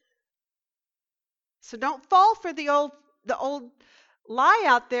judgment. So don't fall for the old lie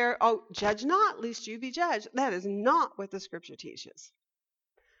out there. Oh, judge not, lest you be judged. That is not what the scripture teaches.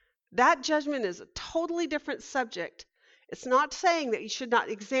 That judgment is a totally different subject. It's not saying that you should not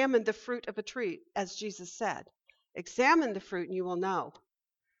examine the fruit of a tree, as Jesus said. Examine the fruit and you will know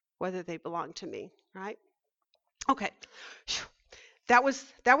whether they belong to me, right? Okay. That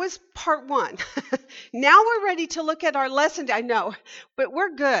was part one. Now we're ready to look at our lesson. I know, but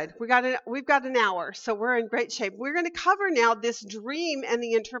we're good. We've got an hour, so we're in great shape. We're going to cover now this dream and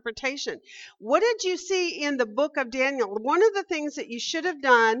the interpretation. What did you see in the book of Daniel? One of the things that you should have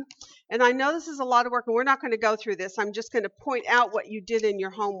done, and I know this is a lot of work, and we're not going to go through this. I'm just going to point out what you did in your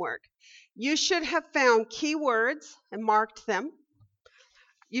homework. You should have found keywords and marked them.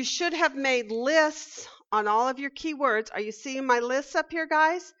 You should have made lists on all of your keywords. Are you seeing my lists up here,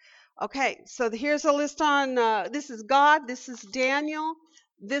 guys? Okay, so here's a list on, this is God, this is Daniel,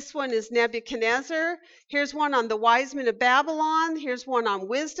 this one is Nebuchadnezzar, here's one on the wise men of Babylon, here's one on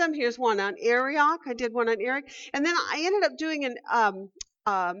wisdom, here's one on Arioch, I did one on Arioch, and then I ended up doing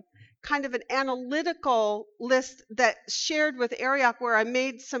an kind of an analytical list that shared with Arioch where I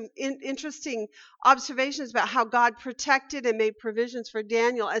made some interesting observations about how God protected and made provisions for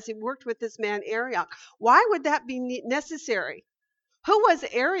Daniel as he worked with this man Arioch. Why would that be necessary? Who was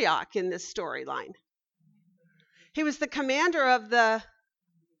Arioch in this storyline? He was the commander of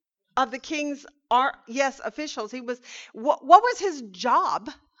the king's officials. He was what was his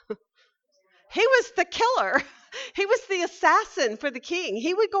job? He was the killer. He was the assassin for the king.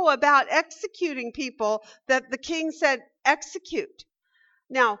 He would go about executing people that the king said execute.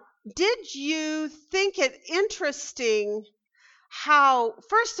 Now, did you think it interesting how,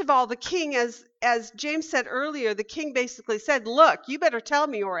 first of all, the king, as James said earlier, the king basically said, look, you better tell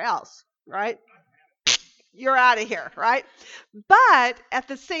me or else, right? You're out of here, right? But at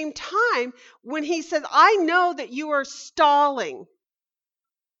the same time, when he says, I know that you are stalling,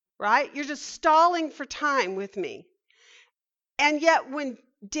 right? You're just stalling for time with me. And yet when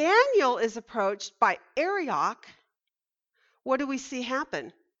Daniel is approached by Arioch, what do we see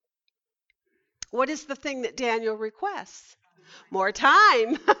happen? What is the thing that Daniel requests? More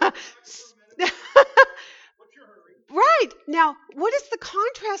time. Right. Now, what is the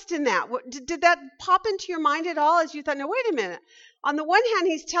contrast in that? Did that pop into your mind at all as you thought, no, wait a minute. On the one hand,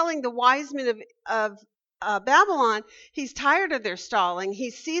 he's telling the wise men of Babylon, he's tired of their stalling.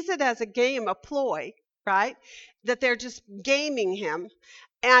 He sees it as a game, a ploy, right? That they're just gaming him.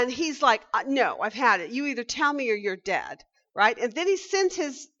 And he's like, no, I've had it. You either tell me or you're dead, right? And then he sends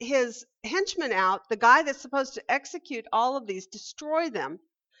his henchman out, the guy that's supposed to execute all of these, destroy them.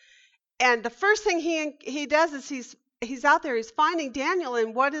 And the first thing he does is he's out there, he's finding Daniel,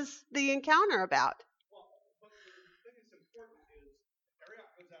 and what is the encounter about? Well, but the thing that's important is Arioch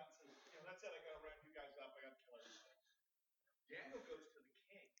goes out and says, that's it, I got to round you guys up, I got to kill everybody. Daniel goes to the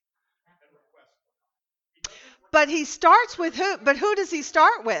king and requests more time. But he starts with who? But who does he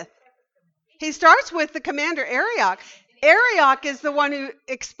start with? He starts with the commander Arioch. Arioch is the one who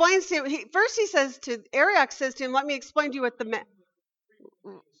explains to him. First he says to Arioch says to him, let me explain to you what the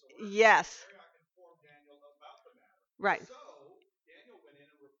yes. Right. So Daniel went in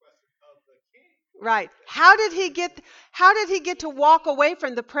and requested of the king. Right. How did he get to walk away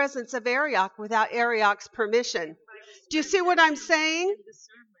from the presence of Arioch without Arioch's permission? Do you see what I'm saying?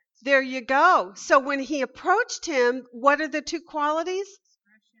 There you go. So when he approached him, what are the two qualities?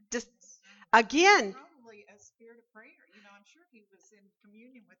 Again, Probably a spirit of prayer. I'm sure he was in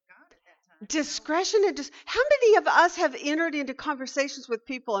communion with God at that time. Discretion and how many of us have entered into conversations with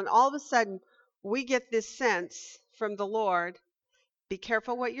people and all of a sudden we get this sense from the Lord, be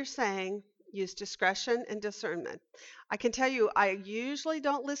careful what you're saying, use discretion and discernment. I can tell you, I usually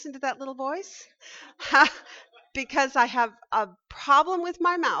don't listen to that little voice because I have a problem with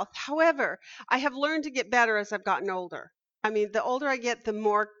my mouth. However, I have learned to get better as I've gotten older. I mean, the older I get, the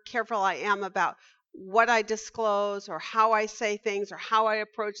more careful I am about what I disclose or how I say things or how I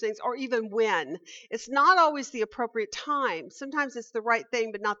approach things or even when. It's not always the appropriate time. Sometimes it's the right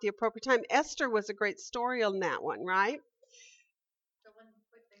thing, but not the appropriate time. Esther was a great story on that one, right? So one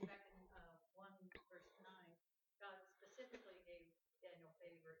quick thing back in 1 verse 9, God specifically gave Daniel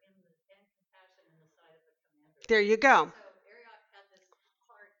favor and compassion in the sight of the commander. There you go. So Arioch had this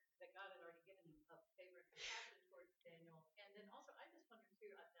heart that God had already given him of favor and compassion towards Daniel. And then also, I just wondered too,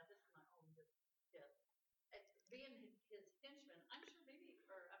 now this is my own just guess, being his henchman, I'm sure maybe,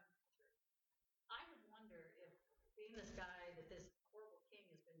 or I'm sure, I would wonder if being this guy that this horrible king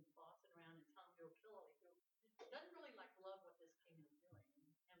has been bossing around and telling him to kill all these people, doesn't really love what this king is doing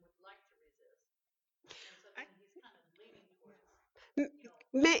and would like to resist. And so then he's kind of leaning towards,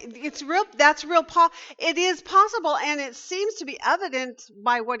 It's real. That's real. It is possible, and it seems to be evident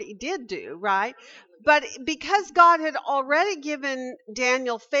by what he did do, right? But because God had already given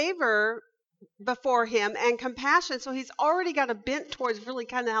Daniel favor before him and compassion, so he's already got a bent towards really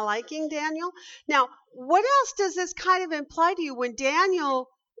kind of liking Daniel. Now, what else does this kind of imply to you when Daniel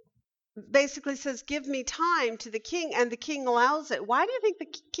basically says, "Give me time" to the king, and the king allows it? Why do you think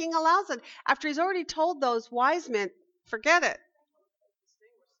the king allows it after he's already told those wise men, "Forget it"?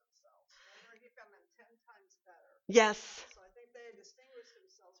 Distinguished themselves. Remember, he found them 10 times better. Yes, So I think they had distinguished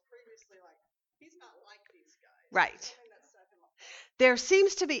themselves previously, like, he's not like these guys. right. Something that set him apart. There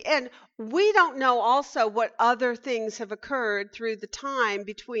seems to be, and we don't know also what other things have occurred through the time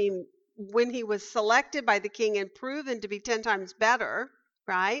between when he was selected by the king and proven to be 10 times better,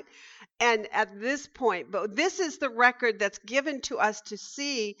 right? And at this point, but this is the record that's given to us to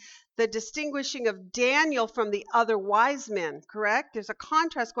see the distinguishing of Daniel from the other wise men, correct? There's a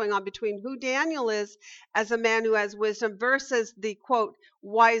contrast going on between who Daniel is as a man who has wisdom versus the, quote,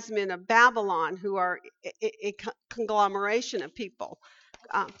 wise men of Babylon, who are a conglomeration of people.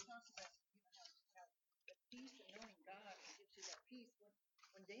 Also, it talks about, how the peace and knowing God gives you that peace.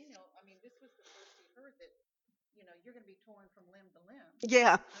 When Daniel, I mean, this was the first he heard that, you're going to be torn from limb to limb.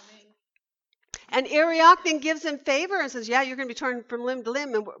 Yeah. I mean, And Arioch then gives him favor and says, yeah, you're going to be torn from limb to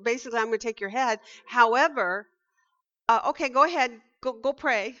limb, and basically I'm going to take your head. However, okay, go ahead, go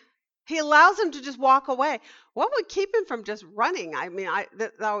pray. He allows him to just walk away. What would keep him from just running? I mean,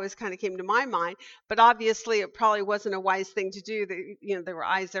 that always kind of came to my mind, but obviously it probably wasn't a wise thing to do. There were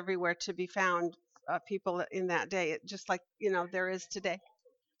eyes everywhere to be found, people in that day, just like, there is today.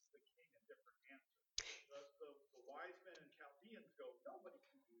 The wise men and Chaldeans go, nobody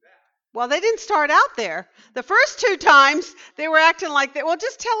can do that. Well, they didn't start out there. The first 2 times they were acting like that. Well,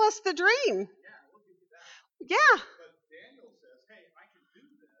 just tell us the dream. Yeah, we'll give you that. Yeah. But Daniel says, hey, I can do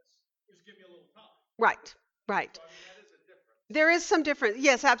this. Just give me a little time. Right. So, I mean, that is a difference. There is some difference.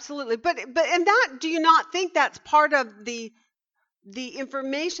 Yes, absolutely. But and that, do you not think that's part of the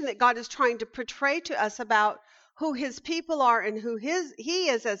information that God is trying to portray to us about who his people are and who he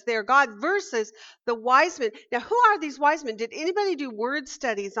is as their God versus the wise men? Now, who are these wise men? Did anybody do word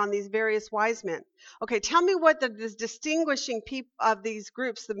studies on these various wise men? Okay, tell me what the distinguishing people of these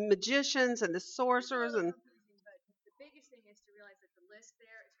groups, the magicians and the sorcerers and But the biggest thing is to realize that the list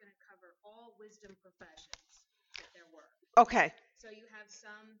there is going to cover all wisdom professions that there were. okay. So you have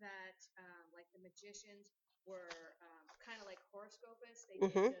some that, like the magicians, were kind of like horoscopists. They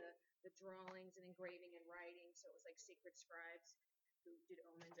Mhm. did the drawings and engraving and writing, so it was like secret scribes who did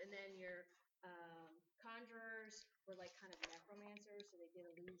omens. And then your conjurers were like kind of necromancers, so they did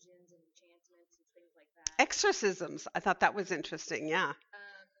illusions and enchantments and things like that. Exorcisms. I thought that was interesting. Yeah.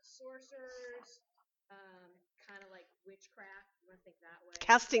 The sorcerers, kind of like witchcraft. You want to think that way.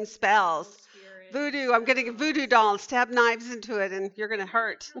 Casting spells. Evil spirits, Voodoo. I'm getting a voodoo doll and stab knives into it, and you're going to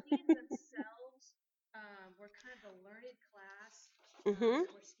hurt. Chaldeans themselves were kind of the learned class Mhm.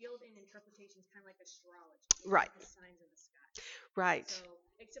 that were skilled in interpretations, kind of like astrology. Right. The signs in the sky. Right. So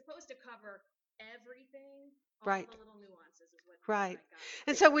it's supposed to cover everything, all Right. the little nuances is what Right. I got.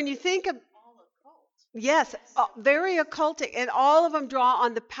 And so when you think of, All occult. yes, very occultic, and all of them draw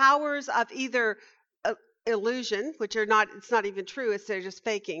on the powers of either illusion, which are not, it's not even true, they're just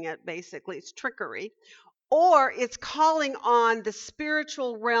faking it, basically, it's trickery, or it's calling on the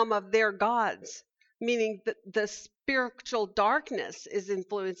spiritual realm of their gods, meaning the spiritual darkness is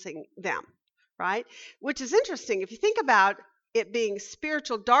influencing them, right? Which is interesting if you think about it being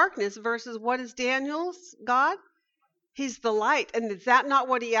spiritual darkness versus what is Daniel's God? He's the light. And is that not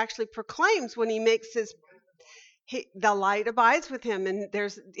what he actually proclaims when he makes the light abides with him, and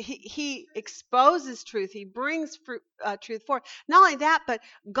he exposes truth. He brings truth forth. Not only that, but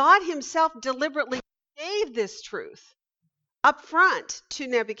God himself deliberately gave this truth up front to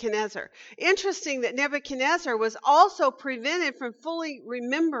Nebuchadnezzar. Interesting that Nebuchadnezzar was also prevented from fully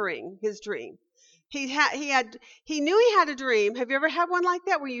remembering his dream. He knew he had a dream. Have you ever had one like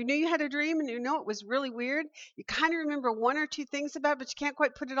that where you knew you had a dream and you know it was really weird? You kind of remember 1 or 2 things about it, but you can't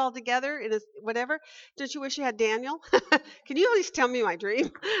quite put it all together in whatever. Don't you wish you had Daniel? Can you at least tell me my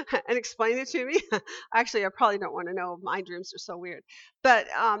dream and explain it to me? Actually, I probably don't want to know. My dreams are so weird. But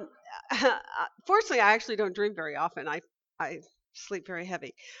fortunately, I actually don't dream very often. I sleep very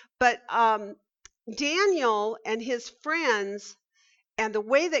heavy. But Daniel and his friends and the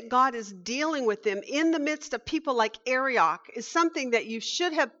way that God is dealing with them in the midst of people like Arioch is something that you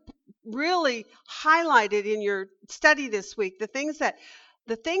should have really highlighted in your study this week. The things that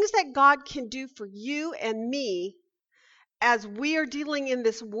God can do for you and me as we are dealing in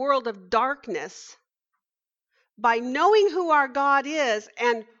this world of darkness by knowing who our God is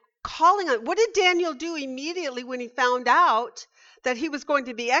and calling on. What did Daniel do immediately when he found out that he was going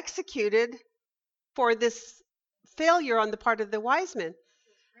to be executed for this failure on the part of the wise men?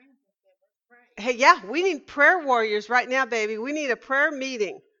 Hey, yeah, we need prayer warriors right now, baby. We need a prayer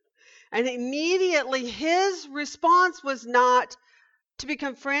meeting. And immediately his response was not to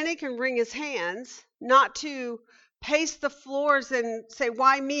become frantic and wring his hands, not to pace the floors and say,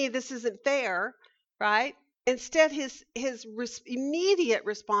 why me? This isn't fair, right? Instead, his immediate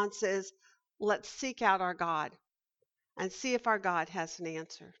response is, let's seek out our God and see if our God has an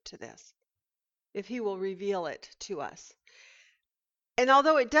answer to this, if he will reveal it to us. And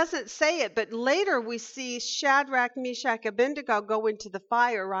although it doesn't say it, but later we see Shadrach, Meshach, Abednego go into the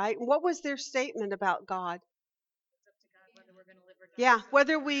fire, right? And what was their statement about God? It's up to God whether we're going to live or die. Yeah, So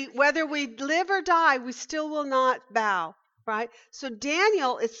whether we live or die, we still will not bow, right? So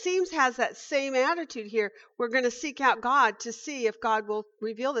Daniel, it seems, has that same attitude here. We're going to seek out God to see if God will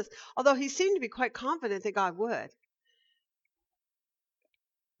reveal this. Although he seemed to be quite confident that God would.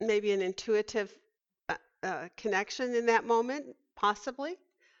 Maybe an intuitive connection in that moment, possibly.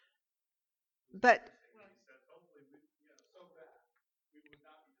 But He says, hopefully, so that we would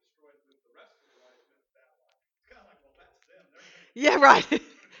not be destroyed with the rest of the wise men of Babylon. It's kind of like, well, that's them. They're going to yeah, right.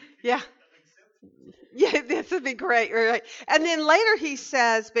 Yeah. that makes sense. Yeah, this would be great, right? And then later he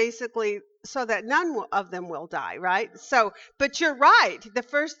says basically so that none of them will die, right? So, but you're right. The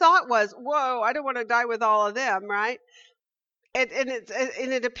first thought was, whoa, I don't want to die with all of them, right? And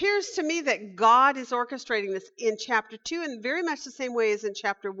it appears to me that God is orchestrating this in chapter 2 in very much the same way as in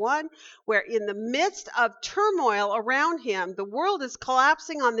chapter 1, where in the midst of turmoil around him, the world is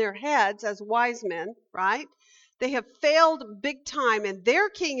collapsing on their heads as wise men, right? They have failed big time, and their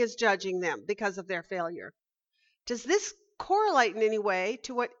king is judging them because of their failure. Does this correlate in any way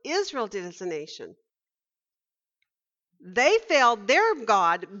to what Israel did as a nation? They failed their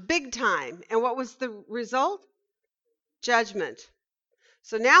God big time. And what was the result? Judgment.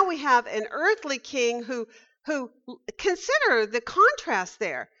 So now we have an earthly king who consider the contrast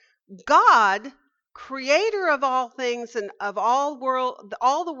there. God, creator of all things and of all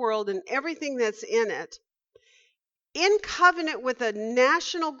the world and everything that's in it, in covenant with a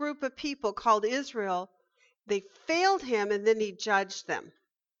national group of people called Israel, they failed him and then he judged them,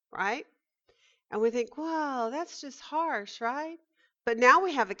 right? And we think, wow, that's just harsh, right? But now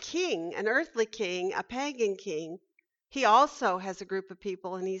we have a king, an earthly king, a pagan king. He also has a group of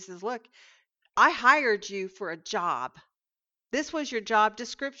people and he says, look, I hired you for a job. This was your job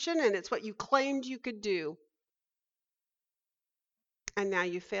description and it's what you claimed you could do. And now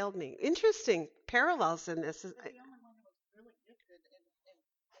you failed me. Interesting parallels in this. But the only one that was really gifted in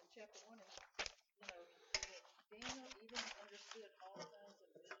chapter 1 is, Daniel even understood all kinds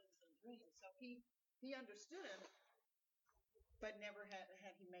of visions and dreams. So he understood, but never had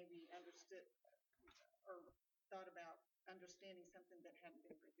he maybe understood or thought about understanding something that hadn't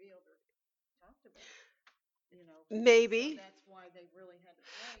been revealed or talked about. Maybe. So that's why they really had to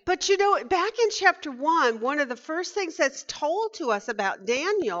pray. But back in chapter 1, one of the first things that's told to us about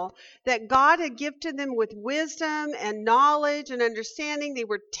Daniel, that God had gifted them with wisdom and knowledge and understanding. They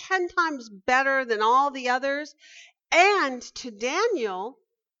were 10 times better than all the others. And to Daniel,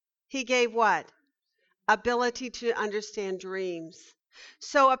 he gave what? Ability to understand dreams.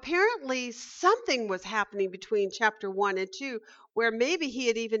 So apparently something was happening between chapter 1 and 2 where maybe he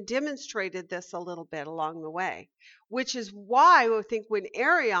had even demonstrated this a little bit along the way, which is why I think when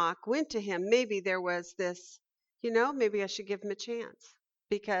Arioch went to him, maybe there was this, maybe I should give him a chance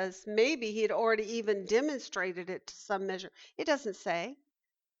because maybe he had already even demonstrated it to some measure. It doesn't say.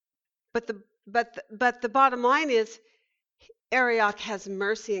 But the bottom line is Arioch has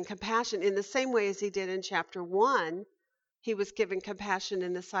mercy and compassion in the same way as he did in chapter 1. He was given compassion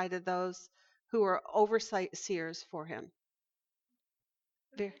in the sight of those who were overseers for him.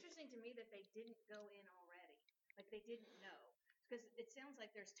 But it's interesting to me that they didn't go in already. Like they didn't know. Because it sounds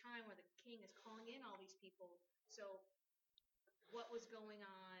like there's time where the king is calling in all these people. So what was going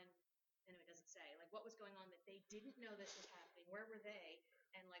on? And it doesn't say. Like what was going on that they didn't know this was happening? Where were they?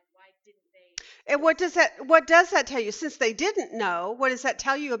 And like why didn't they? And what does that tell you? Since they didn't know, what does that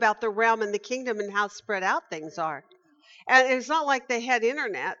tell you about the realm and the kingdom and how spread out things are? And it's not like they had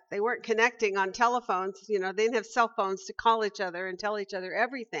internet. They weren't connecting on telephones. They didn't have cell phones to call each other and tell each other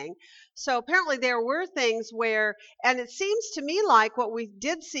everything. So apparently there were things where, and it seems to me like what we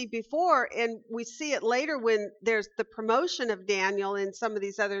did see before, and we see it later when there's the promotion of Daniel in some of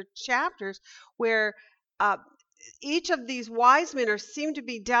these other chapters, where each of these wise men seem to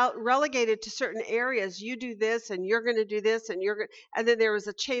be relegated to certain areas. You do this, and you're going to do this, and and then there was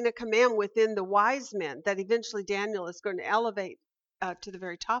a chain of command within the wise men that eventually Daniel is going to elevate to the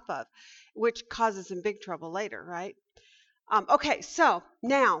very top of, which causes him big trouble later, right? Okay, so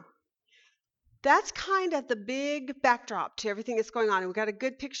now that's kind of the big backdrop to everything that's going on. And we've got a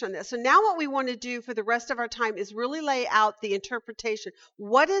good picture on this. So now what we want to do for the rest of our time is really lay out the interpretation.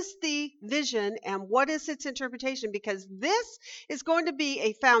 What is the vision and what is its interpretation? Because this is going to be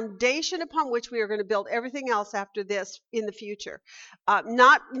a foundation upon which we are going to build everything else after this in the future.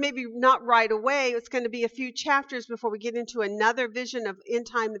 Maybe not right away. It's going to be a few chapters before we get into another vision of end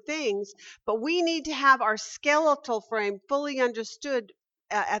time things. But we need to have our skeletal frame fully understood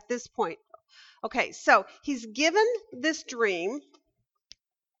at this point. Okay, so he's given this dream.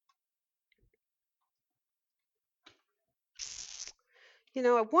 You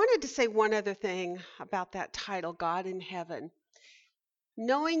know, I wanted to say one other thing about that title, God in Heaven.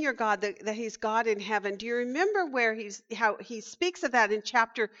 Knowing your God, that he's God in heaven. Do you remember how he speaks of that in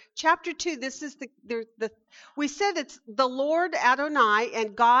chapter 2? This is we said it's the Lord Adonai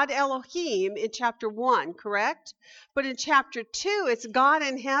and God Elohim in chapter 1, correct? But in chapter 2, it's God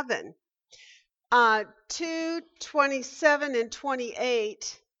in heaven. 2:27 and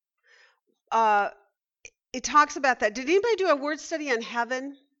 28, it talks about that. Did anybody do a word study on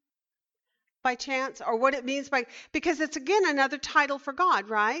heaven by chance, or what it means because it's again another title for God,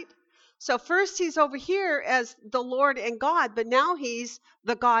 right? So first he's over here as the Lord and God, but now he's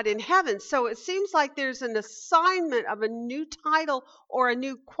the God in heaven. So it seems like there's an assignment of a new title or a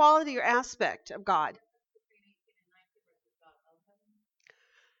new quality or aspect of God.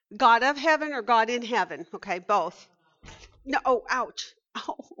 God of heaven or God in heaven? Okay, both. No, oh, ouch.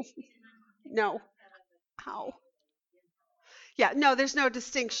 Oh, no. Ow. Yeah, no, there's no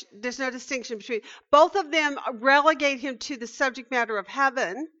distinction. There's no distinction between both of them. Relegate him to the subject matter of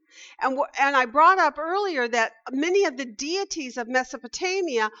heaven. And I brought up earlier that many of the deities of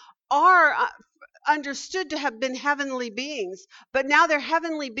Mesopotamia are understood to have been heavenly beings, but now they're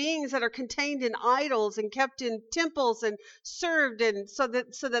heavenly beings that are contained in idols and kept in temples and served, and so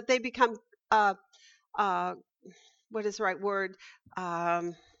that they become what is the right word?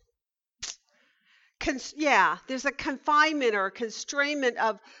 There's a confinement or a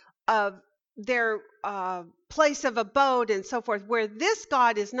constrainment of their place of abode and so forth, where this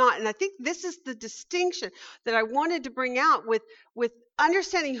God is not. And I think this is the distinction that I wanted to bring out with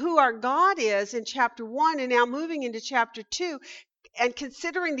understanding who our God is in chapter 1 and now moving into chapter 2 and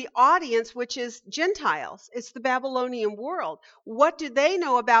considering the audience, which is Gentiles. It's the Babylonian world. What do they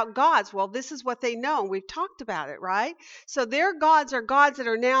know about gods? Well, this is what they know. We've talked about it, right? So their gods are gods that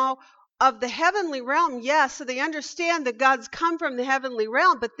are now of the heavenly realm, yes, so they understand that gods come from the heavenly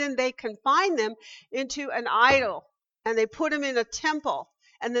realm, but then they confine them into an idol, and they put them in a temple,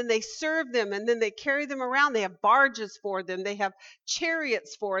 and then they serve them, and then they carry them around. They have barges for them. They have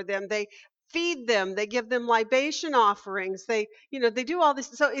chariots for them. They feed them. They give them libation offerings. They do all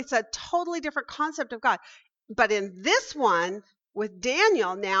this. So it's a totally different concept of God. But in this one, with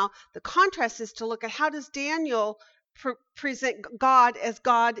Daniel now, the contrast is to look at how does Daniel present God as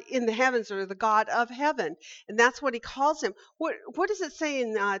God in the heavens, or the God of heaven, and that's what he calls him. What does it say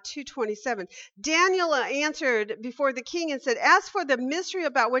in 2:27? Daniel answered before the king and said, "As for the mystery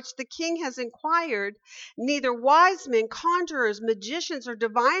about which the king has inquired, neither wise men, conjurers, magicians, or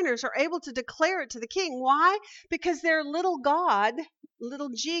diviners are able to declare it to the king." Why? Because their little God, little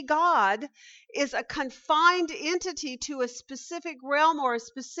g God, is a confined entity to a specific realm or a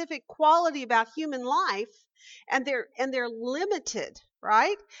specific quality about human life. And they're limited,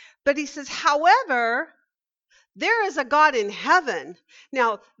 right? But he says, however, there is a God in heaven.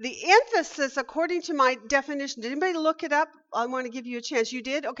 Now, the emphasis, according to my definition, did anybody look it up? I want to give you a chance. You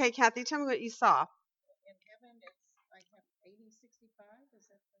did? Okay, Kathy, tell me what you saw. In heaven, I have 8065. Is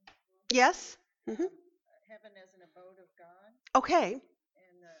that the Yes. Mm-hmm. Heaven as an abode of God. Okay.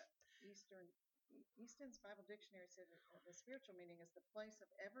 And the Easton's Bible Dictionary says the spiritual meaning is the place of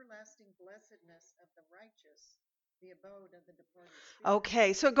everlasting blessedness of the righteous, the abode of the departed spirit.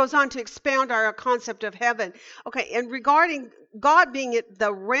 Okay, so it goes on to expound our concept of heaven. Okay, and regarding God being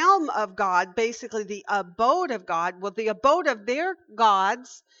the realm of God, basically the abode of God, well, the abode of their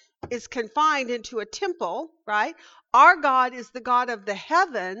gods is confined into a temple, right? Our God is the God of the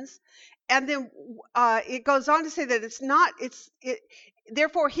heavens. And then it goes on to say that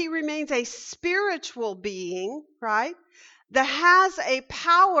therefore he remains a spiritual being, right? That has a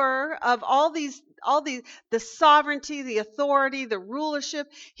power of the sovereignty, the authority, the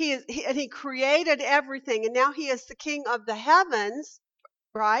rulership. He created everything, and now he is the king of the heavens,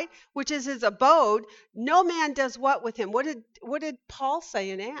 right? Which is his abode. No man does what with him? What did Paul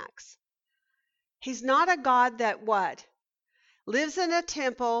say in Acts? He's not a God that what? Lives in a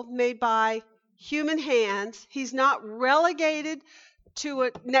temple made by human hands. He's not relegated to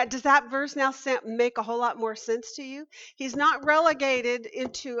it. Now, does that verse now make a whole lot more sense to you? He's not relegated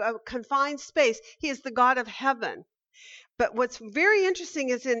into a confined space. He is the God of heaven. But what's very interesting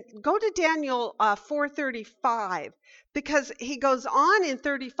is go to Daniel 4:35, because he goes on in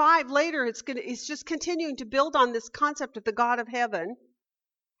 35 later. It's just continuing to build on this concept of the God of heaven.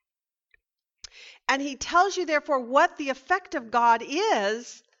 And he tells you, therefore, what the effect of God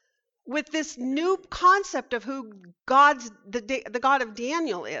is with this new concept of who the God of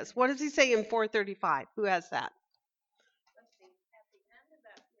Daniel is. What does he say in 4:35? Who has that? Let's see. At the end of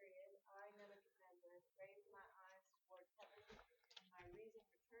that period, I, Nebuchadnezzar, raised my eyes toward heaven, and my reason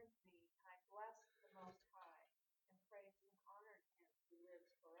returned to me, and I blessed the Most High, and praised and honored him who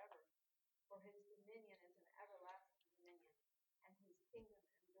lives forever. For his dominion is an everlasting dominion, and his kingdom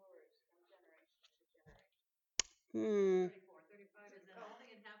endures from generation to generation. 34, 35 is that all the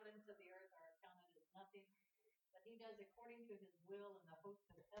inhabitants of the earth are accounted as nothing, but he does according to his will in the host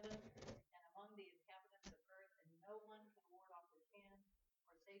of heaven and among the inhabitants of earth, and no one can ward off his hand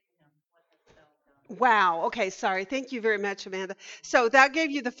or say to him, what hast thou done? Wow. Okay. Sorry. Thank you very much, Amanda. So that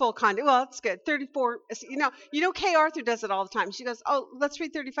gave you the full context. Well, that's good. 34. Kay Arthur does it all the time. She goes, "Oh, let's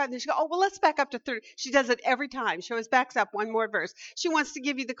read 35." And then she goes, "Oh, well, let's back up to 30." She does it every time. She always backs up one more verse. She wants to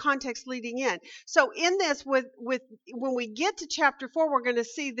give you the context leading in. So in this, with when we get to chapter 4, we're going to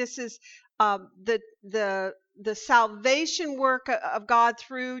see this is the salvation work of God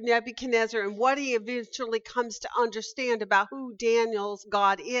through Nebuchadnezzar and what he eventually comes to understand about who Daniel's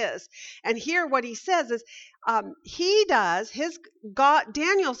God is. And here what he says is he does, his God,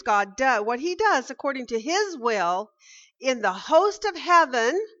 Daniel's God does, what he does according to his will in the host of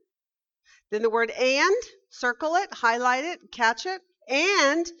heaven. Then the word "and," circle it, highlight it, catch it,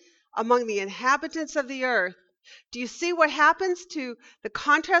 and among the inhabitants of the earth. Do you see what happens to the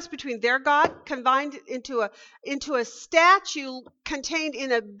contrast between their God combined into a statue contained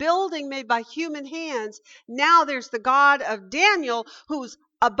in a building made by human hands? Now there's the God of Daniel, whose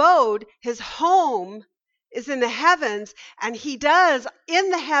abode, his home, is in the heavens, and he does in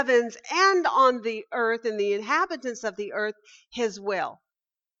the heavens and on the earth, in the inhabitants of the earth, his will.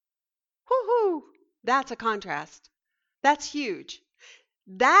 Whoo-hoo! That's a contrast. That's huge.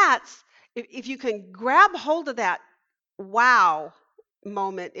 That's, if you can grab hold of that wow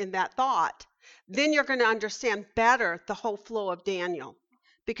moment in that thought, then you're going to understand better the whole flow of Daniel,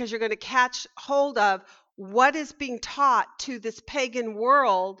 because you're going to catch hold of what is being taught to this pagan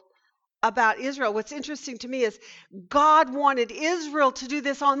world about Israel. What's interesting to me is God wanted Israel to do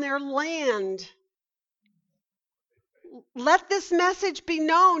this on their land. Let this message be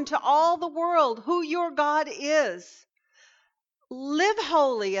known to all the world, who your God is. Live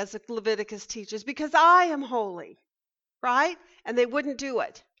holy, as Leviticus teaches, because I am holy, right? And they wouldn't do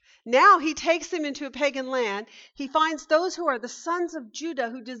it. Now he takes them into a pagan land. He finds those who are the sons of Judah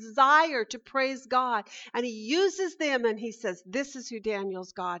who desire to praise God, and he uses them, and he says, this is who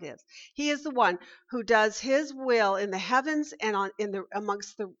Daniel's God is. He is the one who does his will in the heavens and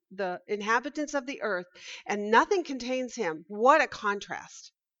amongst the inhabitants of the earth, and nothing contains him. What a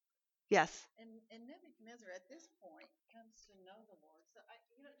contrast. Yes. And Nebuchadnezzar at this point comes to know the Lord. So it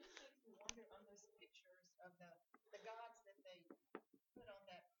just makes me wonder on those pictures of the gods that they put on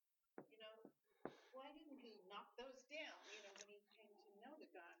that. Why didn't he knock those down? When he came to know the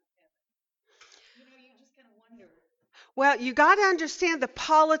God of heaven. You just kind of wonder. Well, you got to understand the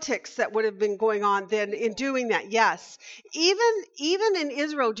politics that would have been going on then in doing that. Yes, even in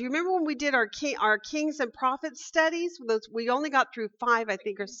Israel. Do you remember when we did our kings and prophets studies? We only got through 5, I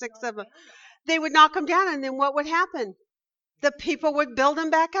think, or 6 of them. They would knock them down, and then what would happen? The people would build them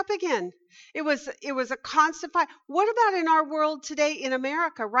back up again. It was a constant fight. What about in our world today, in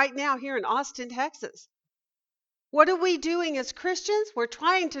America, right now, here in Austin, Texas? What are we doing as Christians? We're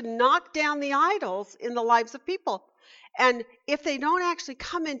trying to knock down the idols in the lives of people. And if they don't actually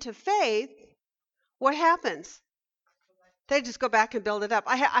come into faith, what happens? They just go back and build it up.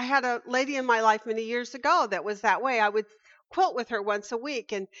 I had a lady in my life many years ago that was that way. I would quilt with her once a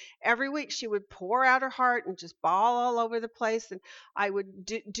week, and every week she would pour out her heart and just bawl all over the place, and I would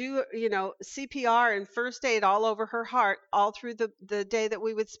do CPR and first aid all over her heart all through the day that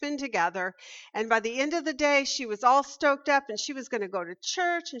we would spend together. And by the end of the day, she was all stoked up, and she was going to go to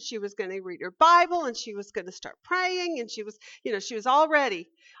church, and she was going to read her Bible, and she was going to start praying, and she was all ready.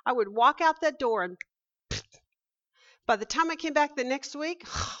 I would walk out that door, and by the time I came back the next week,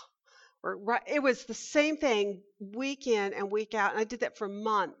 It was the same thing week in and week out, and I did that for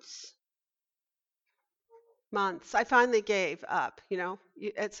months. I finally gave up.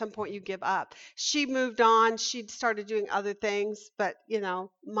 At some point you give up. She moved on. She started doing other things, but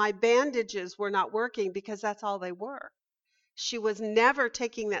my bandages were not working because that's all they were. She was never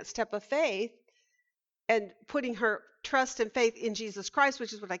taking that step of faith and putting her trust and faith in Jesus Christ,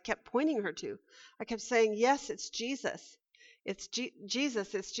 which is what I kept pointing her to. I kept saying, yes, it's Jesus. It's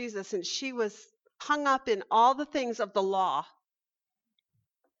Jesus. It's Jesus. And she was hung up in all the things of the law.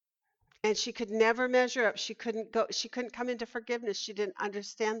 And she could never measure up. She couldn't come into forgiveness. She didn't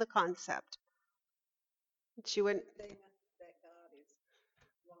understand the concept. She wouldn't. That God is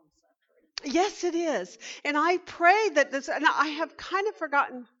long-suffering. Yes, it is. And I pray that this, and I have kind of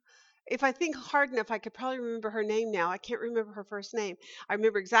forgotten. If I think hard enough, I could probably remember her name now. I can't remember her first name. I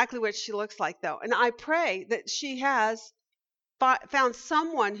remember exactly what she looks like, though. And I pray that she has found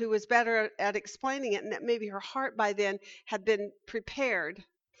someone who was better at explaining it, and that maybe her heart by then had been prepared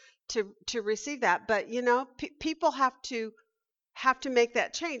to receive that. But people have to make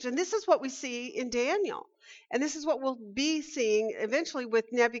that change, and this is what we see in Daniel, and this is what we'll be seeing eventually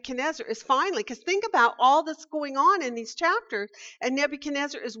with Nebuchadnezzar. Is finally, because think about all that's going on in these chapters, and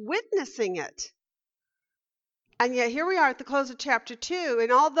Nebuchadnezzar is witnessing it, and yet here we are at the close of chapter 2,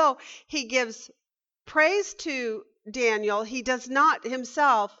 and although he gives praise to Daniel, he does not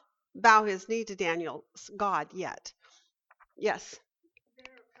himself bow his knee to Daniel's God yet. Yes. There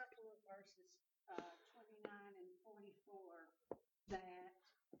are a couple of verses, 29 and 44, that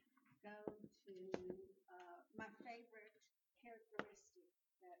go to my favorite characteristic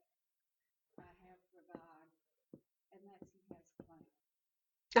that I have for God, and that's He has a plan.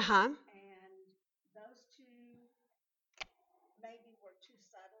 Uh-huh. And those two maybe were too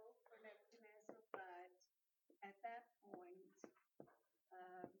subtle for Nebuchadnezzar, but at that point,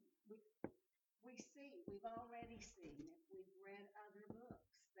 we've already seen, if we've read other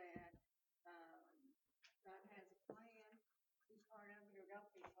books, that God has a plan. Be part of it or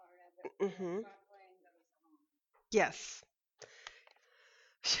don't be part of it. Mm-hmm. That plan goes on. Yes.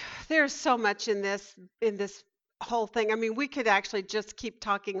 There's so much in this whole thing. I mean, we could actually just keep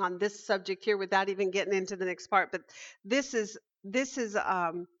talking on this subject here without even getting into the next part, but this is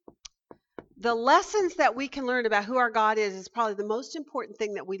the lessons that we can learn about who our God is probably the most important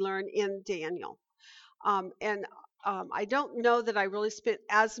thing that we learn in Daniel. I don't know that I really spent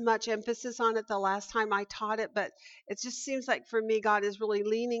as much emphasis on it the last time I taught it, but it just seems like for me, God is really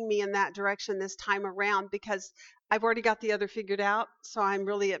leaning me in that direction this time around because I've already got the other figured out, so I'm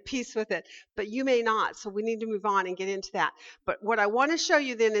really at peace with it. But you may not, so we need to move on and get into that. But what I want to show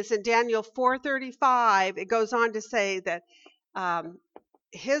you then is in Daniel 4:35, it goes on to say that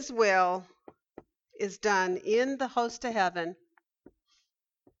His will is done in the host of heaven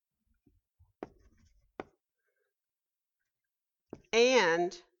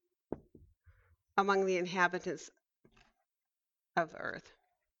and among the inhabitants of earth.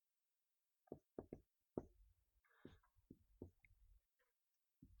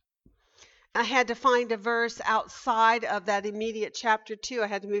 I had to find a verse outside of that immediate chapter 2. I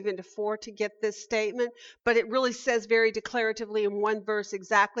had to move into 4 to get this statement, but it really says very declaratively in one verse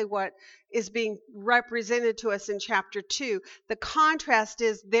exactly what is being represented to us in chapter 2. The contrast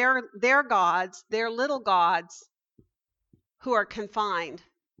is their gods, their little gods, who are confined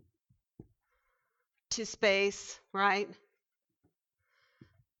to space, right?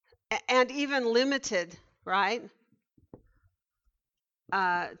 And even limited, right?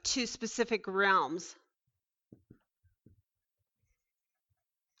 To specific realms.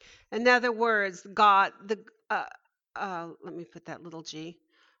 In other words, God, let me put that little g,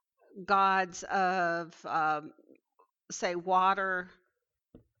 gods of, say, water,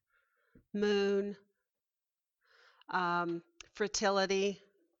 moon, fertility,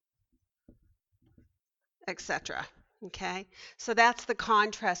 etc. Okay, so that's the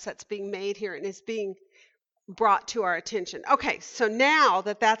contrast that's being made here and is being brought to our attention. Okay, so now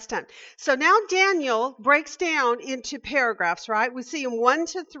that's done. So now Daniel breaks down into paragraphs, right? We see in 1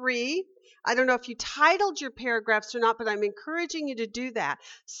 to 3. I don't know if you titled your paragraphs or not, but I'm encouraging you to do that.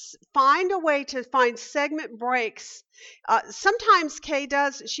 Find a way to find segment breaks. Sometimes Kay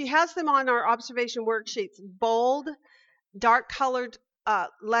does. She has them on our observation worksheets. Bold, dark colored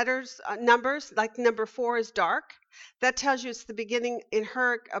letters, numbers, like number 4 is dark. That tells you it's the beginning, in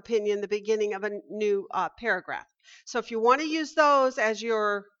her opinion, the beginning of a new paragraph. So if you want to use those as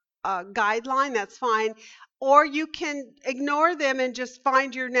your guideline, that's fine. Or you can ignore them and just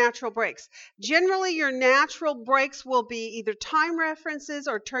find your natural breaks. Generally, your natural breaks will be either time references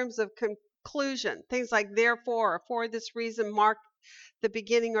or terms of conclusion. Things like therefore or for this reason, mark the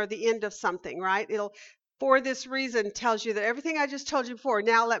beginning or the end of something, right? It'll, for this reason, tells you that everything I just told you before,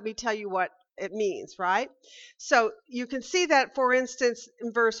 now let me tell you what it means, right? So you can see that, for instance,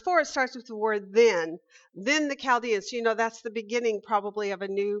 in verse 4, it starts with the word then. Then the Chaldeans, that's the beginning probably of a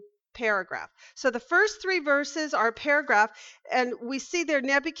new paragraph. So the first 3 verses are a paragraph, and we see there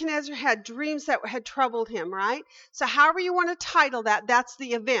Nebuchadnezzar had dreams that had troubled him, right? So however you want to title that, that's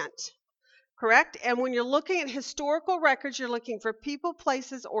the event, correct? And when you're looking at historical records, you're looking for people,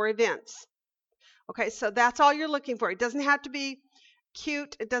 places, or events. Okay, so that's all you're looking for. It doesn't have to be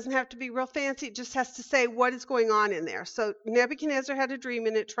cute. It doesn't have to be real fancy. It just has to say what is going on in there. So Nebuchadnezzar had a dream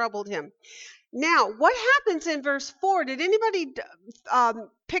and it troubled him. Now, what happens in verse 4? Did anybody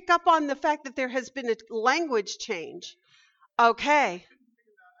pick up on the fact that there has been a language change? Okay.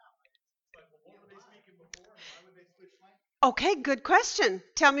 But what were they speaking before, and why would they switch language? Okay, good question.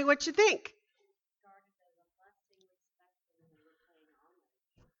 Tell me what you think.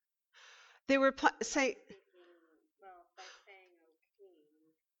 They were saying, Well, by saying, "O King,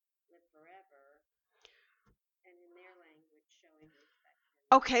 live forever," and in their language showing respect.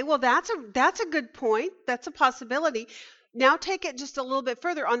 okay, well that's a good point. That's a possibility. Now take it just a little bit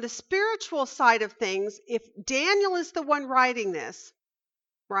further. On the spiritual side of things, if Daniel is the one writing this,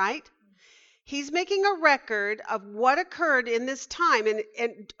 right? He's making a record of what occurred in this time,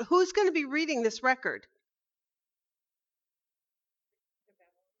 and who's going to be reading this record?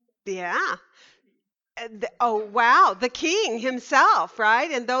 Yeah. Oh, wow. The king himself, right?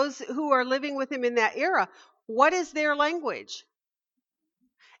 And those who are living with him in that era. What is their language?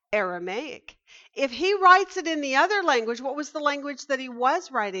 Aramaic. If he writes it in the other language, what was the language that he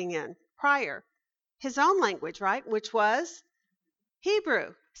was writing in prior? His own language, right? Which was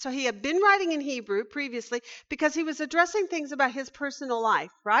Hebrew. So he had been writing in Hebrew previously because he was addressing things about his personal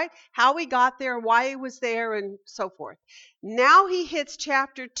life, right? How he got there, why he was there, and so forth. Now he hits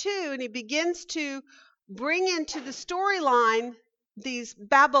chapter 2 and he begins to bring into the storyline these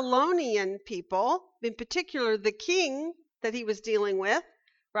Babylonian people, in particular the king that he was dealing with,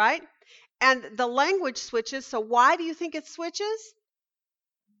 right? And the language switches. So why do you think it switches?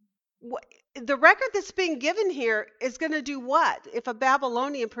 The record that's being given here is going to do what if a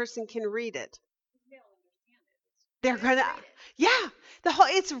Babylonian person can read it? They're going to, yeah,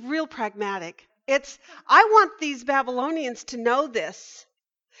 it's real pragmatic. I want these Babylonians to know this.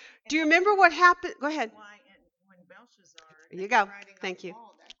 Do you remember what happened? Go ahead. Why, and when Belshazzar There you go. writing on Thank the you.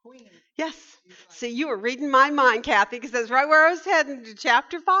 wall, that queen, Yes. she's like, See, you were reading my mind, Kathy, because that's right where I was heading, to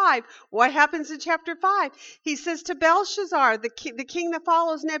chapter 5. What happens in chapter 5? He says to Belshazzar, the king that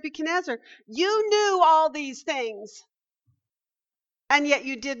follows Nebuchadnezzar, you knew all these things, and yet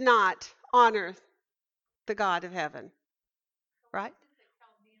you did not honor the God of heaven. Right?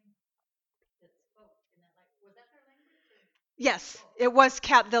 Yes, it was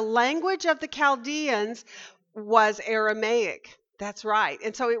the language of the Chaldeans was Aramaic. That's right.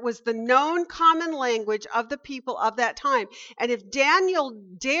 And so it was the known common language of the people of that time. And if Daniel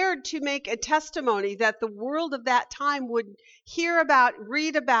dared to make a testimony that the world of that time would hear about,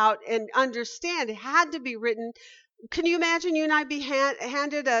 read about, and understand, it had to be written. Can you imagine you and I be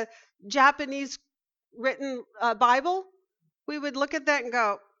handed a Japanese written Bible? We would look at that and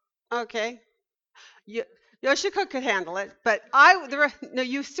go, okay. Yoshiko could handle it, but no,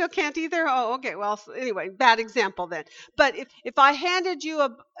 you still can't either. Oh, okay. Well, anyway, bad example then. But if I handed you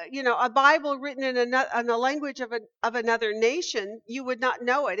a Bible written in a language of another nation, you would not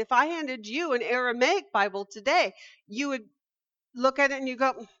know it. If I handed you an Aramaic Bible today, you would look at it and you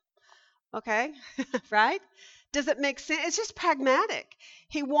go, okay, right? Does it make sense? It's just pragmatic.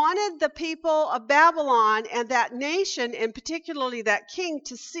 He wanted the people of Babylon and that nation, and particularly that king,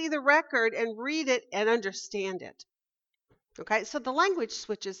 to see the record and read it and understand it. Okay, so the language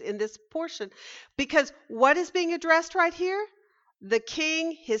switches in this portion because what is being addressed right here? The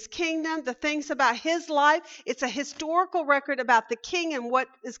king, his kingdom, the things about his life. It's a historical record about the king and what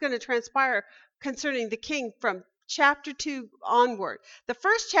is going to transpire concerning the king from chapter 2 onward. The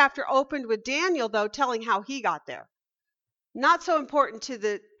first chapter opened with Daniel, though, telling how he got there. Not so important to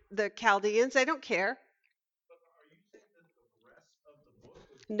the Chaldeans. They don't care. But are you saying that the rest of the book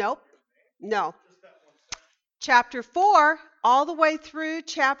was Nope. No. just that one section? Chapter 4 all the way through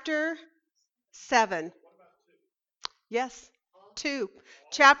chapter 7. What about 2? Yes. 2.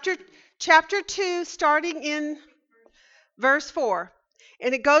 Chapter 2 starting in verse 4.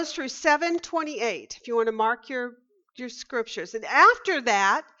 And it goes through 7:28 if you want to mark your scriptures. And after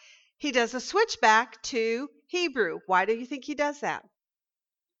that, he does a switch back to Hebrew. Why do you think he does that?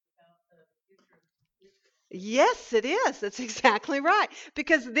 Yes, it is. That's exactly right.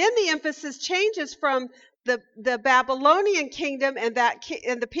 Because then the emphasis changes from the Babylonian kingdom and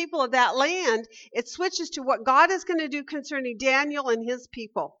and the people of that land, it switches to what God is going to do concerning Daniel and his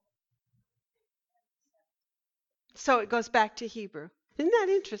people. So it goes back to Hebrew. Isn't that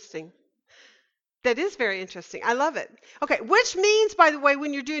interesting? That is very interesting. I love it. Okay, which means, by the way,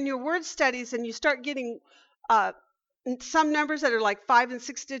 when you're doing your word studies and you start getting uh, some numbers that are like 5 and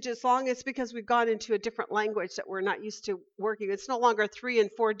 6 digits long, it's because we've gone into a different language that we're not used to working. It's no longer 3 and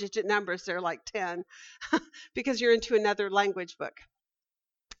 4 digit numbers. They're like 10 because you're into another language book.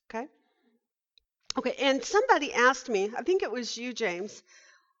 Okay. Okay, and somebody asked me, I think it was you, James,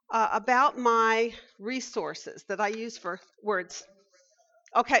 about my resources that I use for words.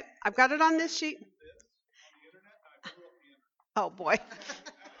 Okay, I've got it on this sheet. Oh boy.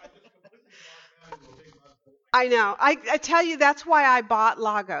 I know. I tell you, that's why I bought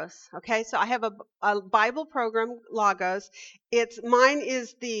Logos. Okay, so I have a Bible program, Logos. Mine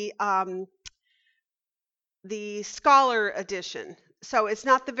is the Scholar edition. So it's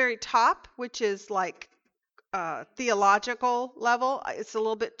not the very top, which is like theological level. It's a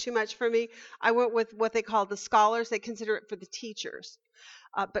little bit too much for me. I went with what they call the scholars. They consider it for the teachers.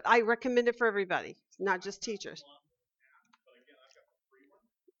 But I recommend it for everybody, not just teachers.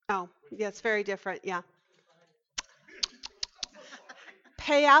 Oh, yeah, it's very different. Yeah.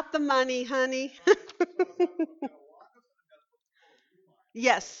 Pay out the money, honey.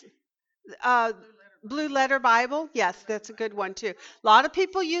 Yes. Uh, Blue Letter Bible. Yes, that's a good one too. A lot of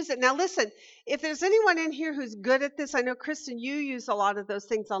people use it. Now listen, if there's anyone in here who's good at this, I know Kristen, you use a lot of those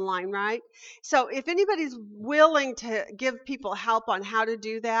things online, right? So if anybody's willing to give people help on how to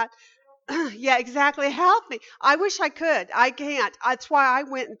do that, yeah, exactly. Help me. I wish I could. I can't. That's why I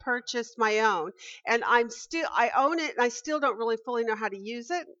went and purchased my own. And I own it and I still don't really fully know how to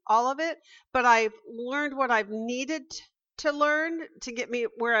use it, all of it, but I've learned what I've needed to learn to get me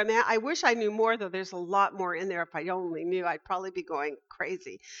where I'm at. I wish I knew more, though. There's a lot more in there. If I only knew, I'd probably be going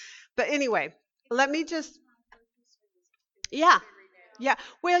crazy. But anyway, let me just, yeah. Yeah,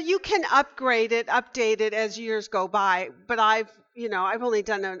 well, you can upgrade it, update it as years go by, but I've only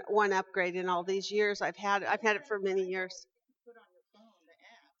done one upgrade in all these years. I've had it for many years.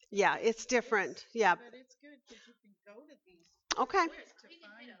 Yeah, it's different. Yeah. Okay.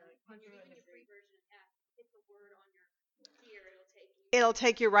 It'll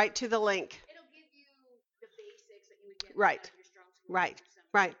take you right to the link. It'll give you the basics that you would get Right. your Strong's Right.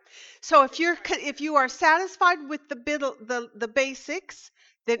 Right. So if you are satisfied with the basics,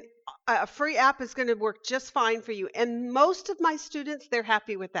 then a free app is going to work just fine for you. And most of my students, they're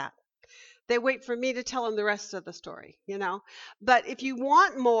happy with that. They wait for me to tell them the rest of the story, But if you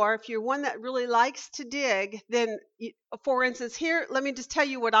want more, if you're one that really likes to dig, then, for instance, here, let me just tell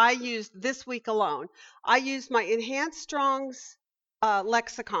you what I used this week alone. I used my Enhanced Strong's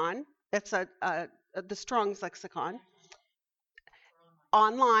lexicon. That's the Strong's lexicon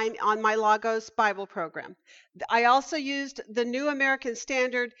online on my Logos Bible program. I also used the New American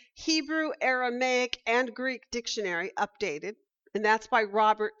Standard Hebrew, Aramaic, and Greek dictionary updated, and that's by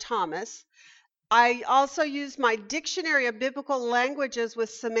Robert Thomas. I also used my Dictionary of Biblical Languages with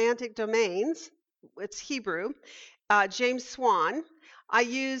Semantic Domains. It's Hebrew. James Swan. I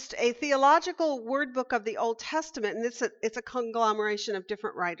used a theological word book of the Old Testament, and it's a conglomeration of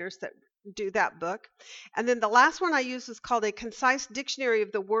different writers that do that book. And then the last one I used is called A Concise Dictionary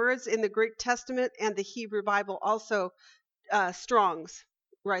of the Words in the Greek Testament and the Hebrew Bible. Also, Strong's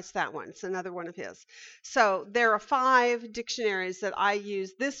writes that one. It's another one of his. So there are 5 dictionaries that I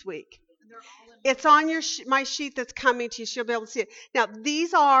used this week. It's on my sheet that's coming to you. She'll be able to see it. Now,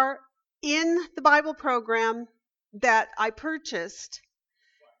 these are in the Bible program that I purchased.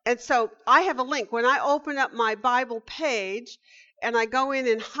 And so I have a link. When I open up my Bible page and I go in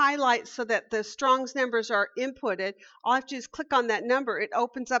and highlight so that the Strong's numbers are inputted, all I have to do is click on that number. It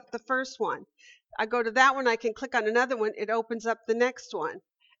opens up the first one. I go to that one. I can click on another one. It opens up the next one.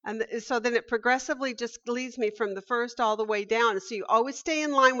 And so then it progressively just leads me from the first all the way down. So you always stay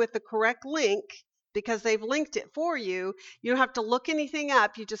in line with the correct link because they've linked it for you. You don't have to look anything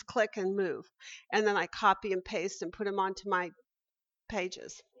up. You just click and move. And then I copy and paste and put them onto my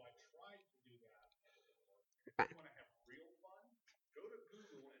pages. Right.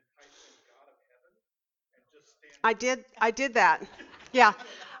 I did that. Yeah.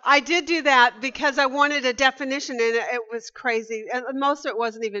 I did do that because I wanted a definition and it was crazy. And most of it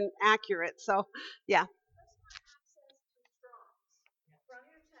wasn't even accurate. So, yeah. From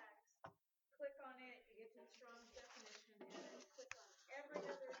your text, click on it, you get to the Strong's definition, and then click on every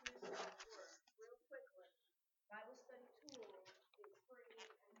other usage word real quickly. Bible Study Tools is free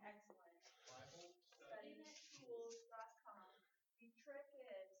and excellent. BibleStudyTools.com. The trick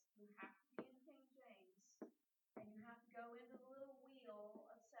is you have to be in King James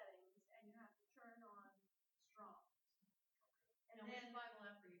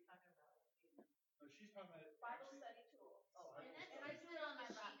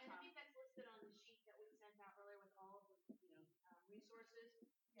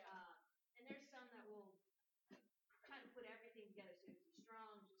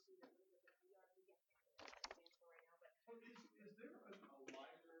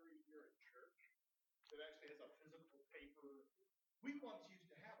that actually has a physical paper. We once used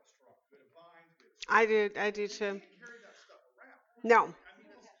to have a straw. We had vines, we had I sticks. do You too. can't carry that stuff around. No. I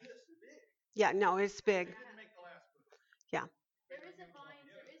mean, it's this big. Yeah, no, it's big. It didn't make the last movie. Yeah. There is a Vines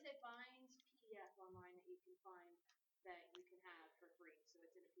PDF online that you can find that you can have for free. So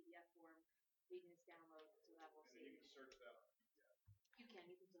it's in a PDF form. You can just download, so that will And save you you. can search that up. You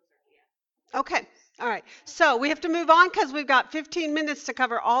can still search it, yeah. Okay. All right. So we have to move on because we've got 15 minutes to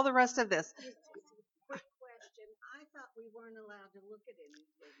cover all the rest of this. Quick question. I thought we weren't allowed to look at anything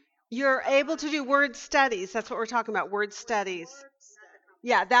else. You're able to do word studies. That's what we're talking about, word studies.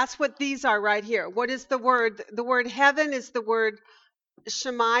 Yeah, that's what these are right here. What is the word? The word heaven is the word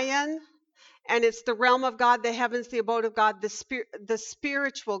Shemayan, and it's the realm of God, the heavens, the abode of God, the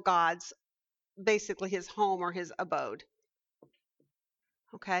spiritual gods, basically his home or his abode.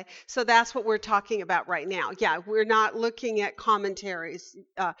 Okay, so that's what we're talking about right now. Yeah, we're not looking at commentaries.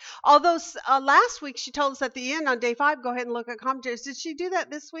 Although last week she told us at the end on day 5, go ahead and look at commentaries. Did she do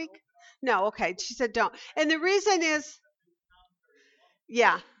that this week? No, okay. She said don't. And the reason is,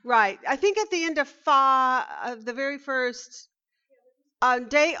 yeah, right. I think at the end of the very first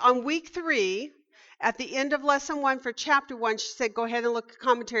day on week 3, at the end of lesson 1 for chapter 1, she said go ahead and look at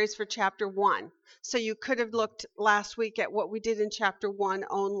commentaries for chapter 1. So you could have looked last week at what we did in chapter 1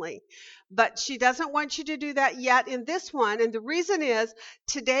 only. But she doesn't want you to do that yet in this one. And the reason is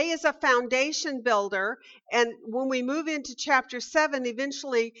today is a foundation builder. And when we move into chapter 7,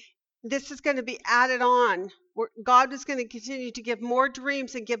 eventually this is going to be added on. God is going to continue to give more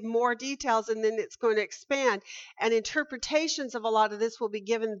dreams and give more details, and then it's going to expand. And interpretations of a lot of this will be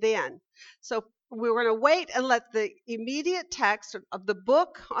given then. So we're going to wait and let the immediate text of the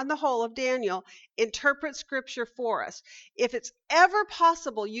book on the whole of Daniel interpret Scripture for us. If it's ever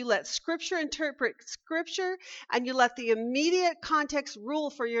possible, you let Scripture interpret Scripture, and you let the immediate context rule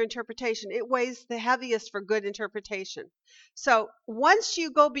for your interpretation. It weighs the heaviest for good interpretation. So once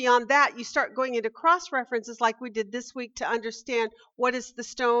you go beyond that, you start going into cross-references like we did this week to understand what is the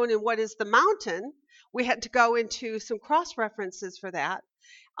stone and what is the mountain. We had to go into some cross-references for that.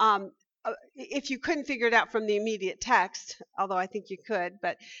 If you couldn't figure it out from the immediate text, although I think you could,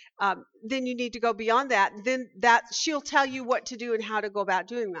 but then you need to go beyond that. Then she'll tell you what to do and how to go about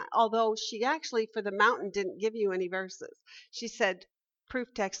doing that. Although she actually, for the mountain, didn't give you any verses. She said, proof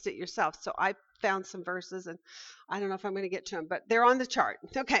text it yourself. So I found some verses, and I don't know if I'm going to get to them, but they're on the chart.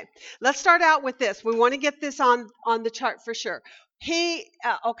 Okay, let's start out with this. We want to get this on the chart for sure.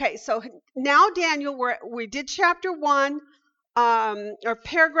 Okay, so now Daniel, we did chapter 1. Or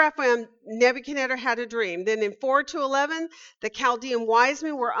paragraph 1, Nebuchadnezzar had a dream. Then in 4 to 11, the Chaldean wise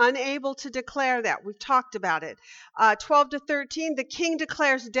men were unable to declare that. We've talked about it. 12 to 13, the king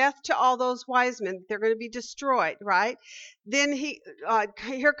declares death to all those wise men. They're going to be destroyed, right? Then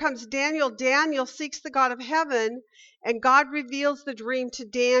here comes Daniel. Daniel seeks the God of heaven, and God reveals the dream to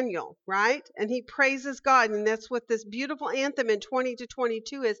Daniel, right? And he praises God, and that's what this beautiful anthem in 20 to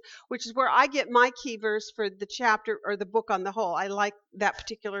 22 is, which is where I get my key verse for the chapter or the book on the whole. I like that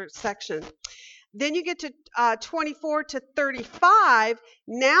particular section. Then you get to 24 to 35.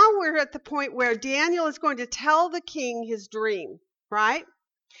 Now we're at the point where Daniel is going to tell the king his dream, right?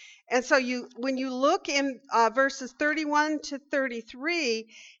 And so when you look in verses 31 to 33,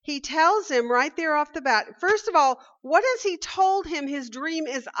 he tells him right there off the bat, first of all, what has he told him his dream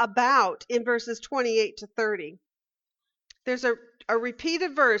is about in verses 28 to 30? There's a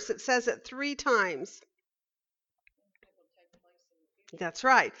repeated verse that says it 3 times. That's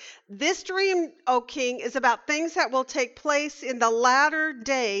right. This dream, O king, is about things that will take place in the latter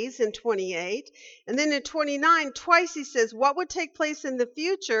days in 28. And then in 29, twice he says what would take place in the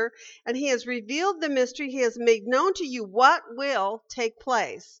future. And he has revealed the mystery. He has made known to you what will take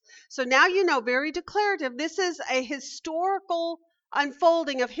place. So now you know, very declarative. This is a historical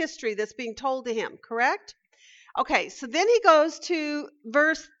unfolding of history that's being told to him, correct? Okay, so then he goes to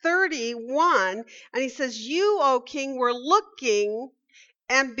verse 31, and he says, you, O king, were looking,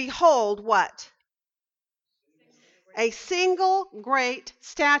 and behold, what? A single great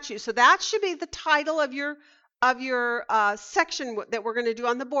statue. So that should be the title of your section that we're going to do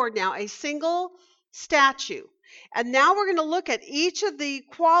on the board now, a single statue. And now we're going to look at each of the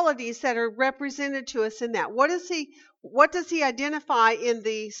qualities that are represented to us in that. What does he identify in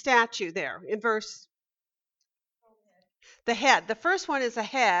the statue there in verse? The head. The first one is a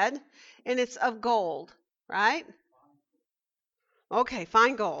head, and it's of gold, right? Okay,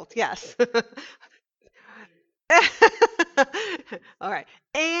 fine gold, yes. All right.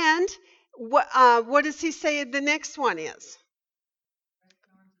 And what does he say the next one is?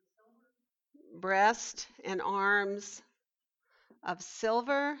 Breast and arms of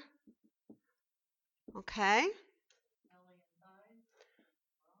silver. Okay.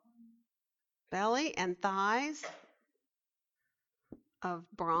 Belly and thighs of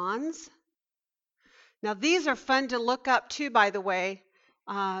bronze. Now, these are fun to look up too, by the way,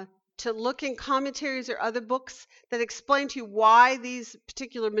 to look in commentaries or other books that explain to you why these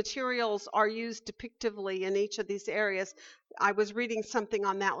particular materials are used depictively in each of these areas. I was reading something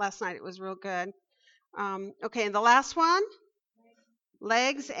on that last night. It was real good. Okay, and the last one,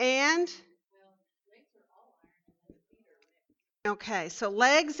 legs and, okay, so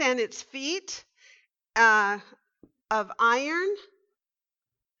legs and its feet of iron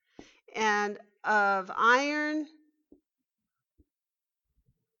and of iron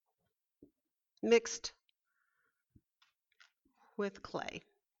mixed with clay.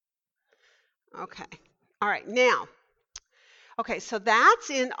 Okay. All right. Now, okay, so that's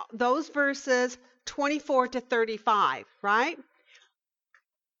in those verses 24 to 35, right?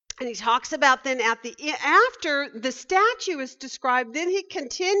 And he talks about then after the statue is described, then he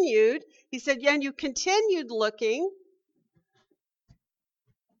continued. He said, yeah, and you continued looking.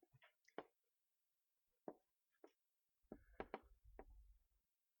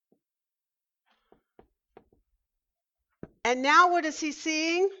 And now what is he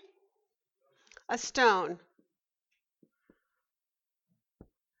seeing? A stone.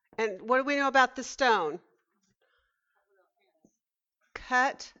 And what do we know about the stone?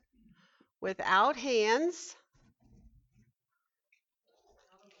 Cut without hands.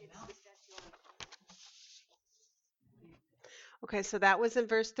 Okay, so that was in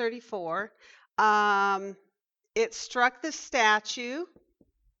verse 34. It struck the statue.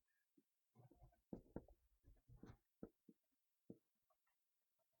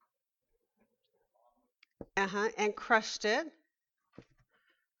 And crushed it.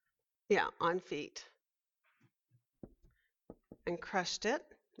 Yeah, on feet. And crushed it,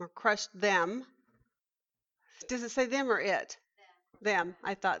 or crushed them. Does it say them or it? Them.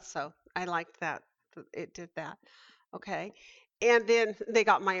 I thought so. I liked that. It did that. Okay. And then they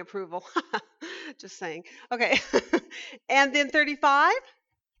got my approval. Just saying. Okay. And then 35.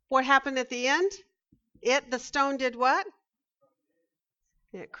 What happened at the end? The stone did what?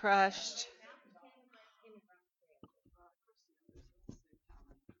 It crushed.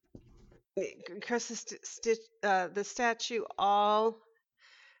 It crushed the statue all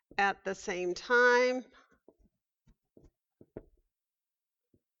at the same time.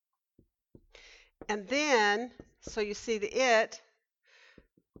 And then, so you see the it,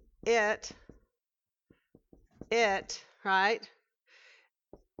 right?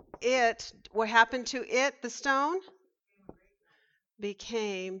 What happened to it, the stone?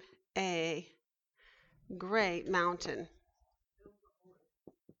 Became a great mountain.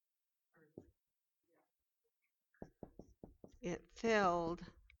 It filled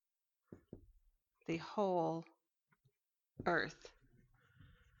the whole earth.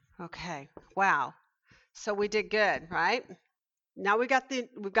 Okay, wow. So we did good, right? Now we've got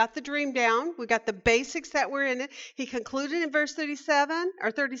the dream down. We got the basics that were in it. He concluded in verse 37 or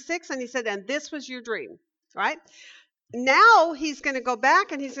 36, and he said, and this was your dream, right? Now he's going to go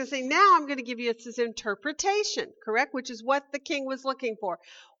back and he's going to say, now I'm going to give you this interpretation, correct? Which is what the king was looking for.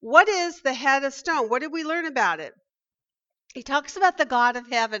 What is the head of stone? What did we learn about it? He talks about the God of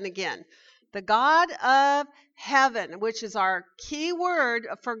heaven again. The God of heaven, which is our key word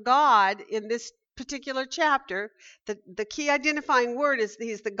for God in this particular chapter. The key identifying word is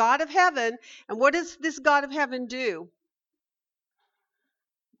he's the God of heaven. And what does this God of heaven do?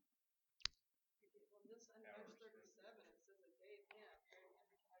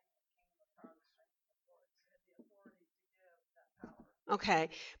 Okay,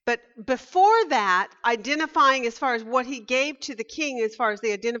 but before that, identifying as far as what he gave to the king, as far as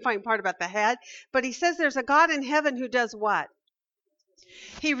the identifying part about the head, but he says there's a God in heaven who does what?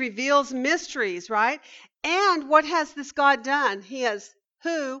 He reveals mysteries, right? And what has this God done? He has,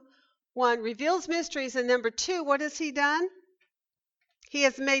 one, reveals mysteries, and number two, what has he done? He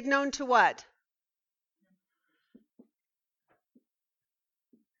has made known to what?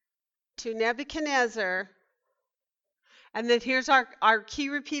 To Nebuchadnezzar. And then here's our key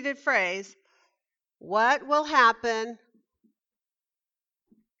repeated phrase. What will happen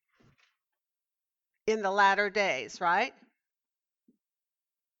in the latter days, right?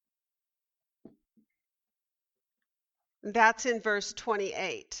 That's in verse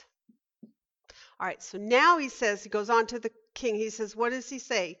 28. All right, so now he goes on to the king. He says, what does he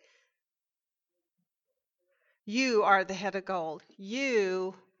say? You are the head of gold.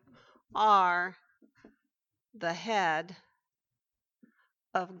 You are the head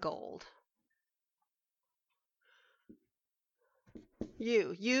of gold.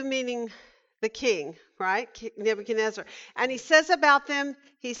 You meaning the king, right? Nebuchadnezzar. And he says about them,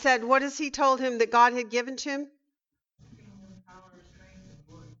 he said, what has he told him that God had given to him?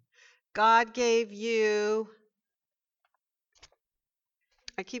 God gave you,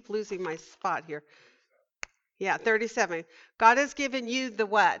 I keep losing my spot here. Yeah, 37. God has given you the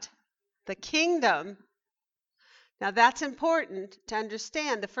what? The kingdom. Now that's important to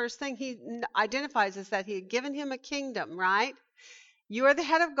understand. The first thing he identifies is that he had given him a kingdom, right? You are the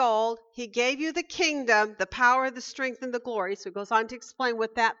head of gold. He gave you the kingdom, the power, the strength, and the glory. So it goes on to explain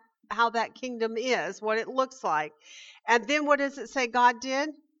how that kingdom is, what it looks like. And then what does it say God did?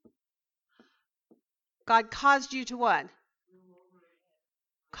 God caused you to what?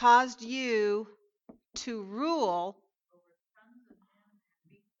 Caused you to rule.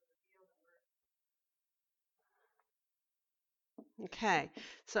 Okay,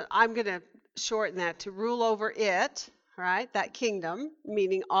 so I'm going to shorten that to rule over it, right? That kingdom,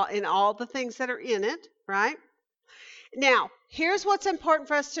 meaning all the things that are in it, right? Now, here's what's important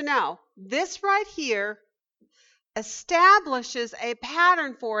for us to know. This right here establishes a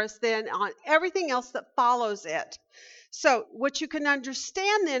pattern for us then on everything else that follows it. So what you can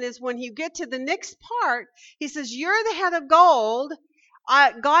understand then is when you get to the next part, he says, you're the head of gold.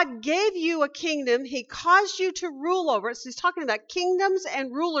 God gave you a kingdom. He caused you to rule over it. So he's talking about kingdoms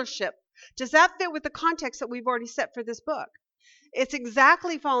and rulership. Does that fit with the context that we've already set for this book? It's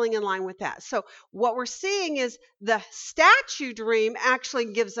exactly falling in line with that. So what we're seeing is the statue dream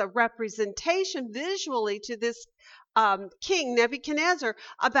actually gives a representation visually to this king Nebuchadnezzar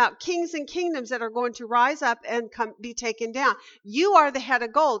about kings and kingdoms that are going to rise up and be taken down. You are the head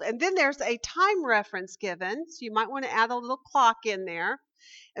of gold. And then there's a time reference given. So you might want to add a little clock in there.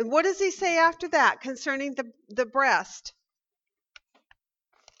 And what does he say after that concerning the breast?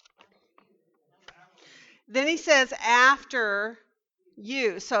 Then he says, after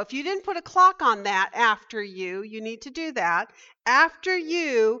you. So if you didn't put a clock on that, after you need to do that. After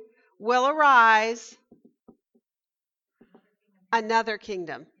you will arise another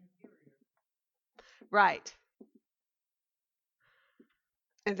kingdom. Right.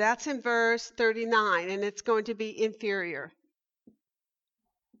 And that's in verse 39, and it's going to be inferior.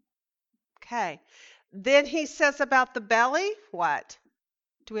 Okay. Then he says about the belly, what?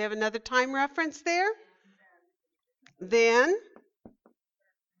 Do we have another time reference there? Then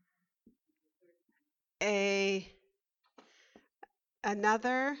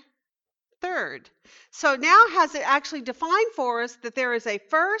another third. So now has it actually defined for us that there is a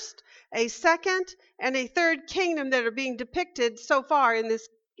first, a second, and a third kingdom that are being depicted so far in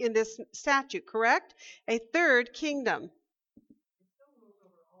this statute, correct? A third kingdom.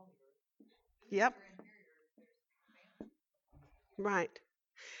 Yep. Right.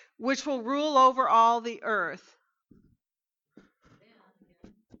 Which will rule over all the earth.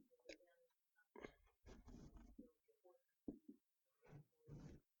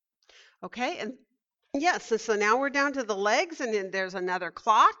 Okay, and yes, so now we're down to the legs, and then there's another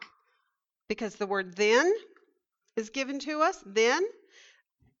clock because the word then is given to us. Then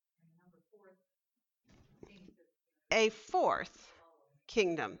a fourth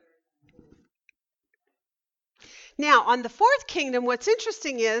kingdom. Now, on the fourth kingdom, what's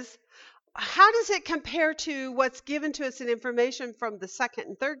interesting is how does it compare to what's given to us in information from the second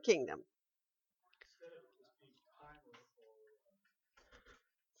and third kingdom?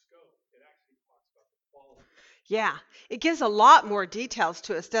 Yeah, it gives a lot more details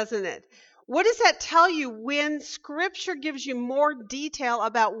to us, doesn't it? What does that tell you when Scripture gives you more detail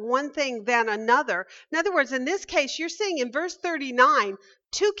about one thing than another? In other words, in this case, you're seeing in verse 39,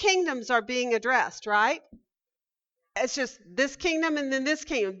 two kingdoms are being addressed, right? It's just this kingdom and then this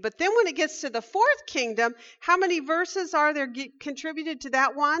kingdom. But then when it gets to the fourth kingdom, how many verses are there contributed to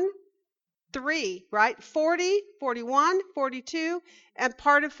that one? 3, right? 40, 41, 42, and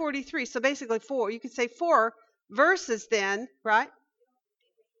part of 43. So basically 4. You could say 4 verses then, right?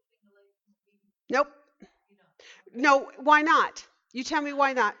 Nope. No, why not? You tell me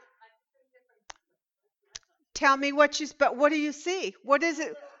why not. Tell me what do you see? What is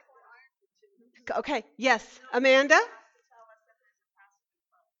it? Okay, yes. Amanda?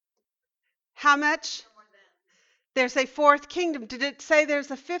 How much? There's a fourth kingdom. Did it say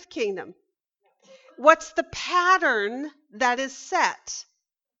there's a fifth kingdom? What's the pattern that is set?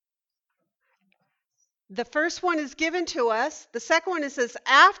 The first one is given to us. The second one, it says,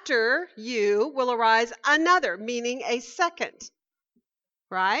 after you will arise another, meaning a second,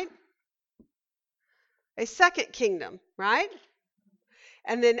 right? A second kingdom, right?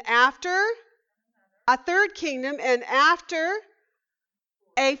 And then after, a third kingdom, and after,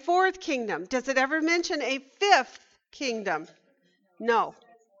 a fourth kingdom. Does it ever mention a fifth kingdom? No.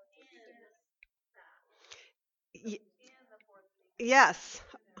 Yes.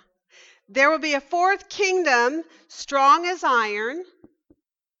 There will be a fourth kingdom, strong as iron.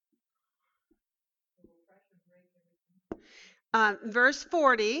 Verse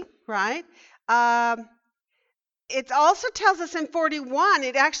 40, right? It also tells us in 41,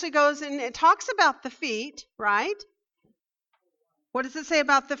 it actually goes and it talks about the feet, right? What does it say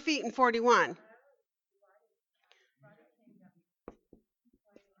about the feet in 41?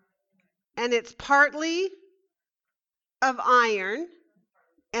 And it's partly of iron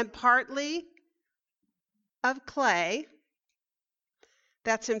and partly of clay.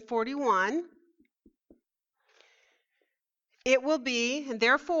 That's in 41. It will be, and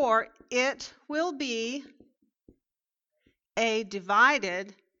therefore it will be a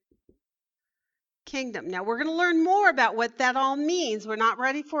divided kingdom. Now we're going to learn more about what that all means. We're not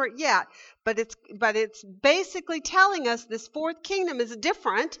ready for it yet, but it's basically telling us this fourth kingdom is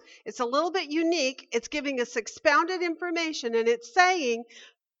different. It's a little bit unique. It's giving us expounded information, and it's saying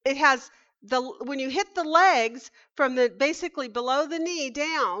it has when you hit the legs from the basically below the knee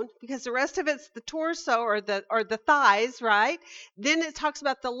down, because the rest of it's the torso or the thighs, right? Then it talks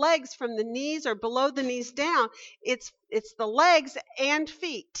about the legs from the knees or below the knees down. It's the legs and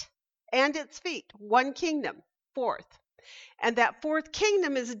feet. And its feet, one kingdom, fourth. And that fourth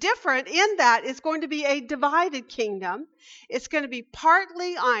kingdom is different in that it's going to be a divided kingdom. It's going to be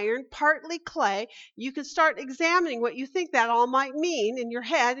partly iron, partly clay. You can start examining what you think that all might mean in your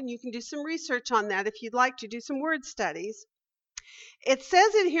head, and you can do some research on that if you'd like to do some word studies. It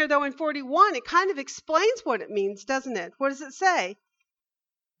says in here, though, in 41, it kind of explains what it means, doesn't it? What does it say?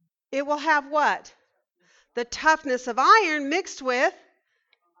 It will have what? The toughness of iron mixed with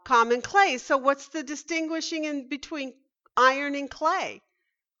common clay. So what's the distinguishing in between iron and clay?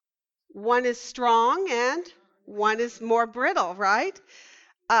 One is strong and one is more brittle, right?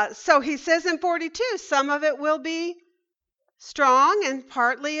 So he says in 42, some of it will be strong and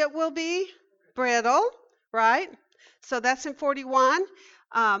partly it will be brittle, right? So that's in 41.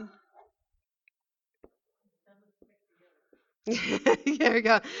 Here we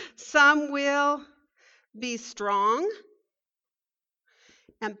go. Some will be strong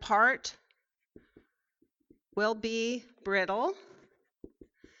and part will be brittle.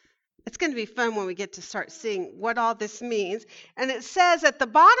 It's going to be fun when we get to start seeing what all this means. And it says at the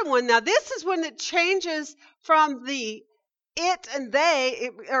bottom one, now this is when it changes from the it and they,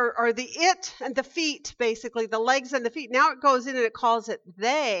 or the it and the feet, basically, the legs and the feet. Now it goes in and it calls it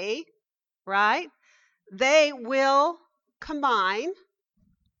they, right? They will combine,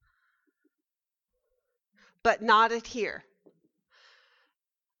 but not adhere.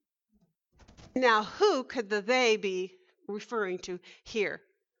 Now, who could the they be referring to here?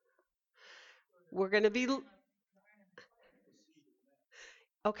 We're going to be,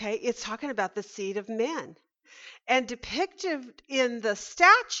 okay, it's talking about the seed of men. And depicted in the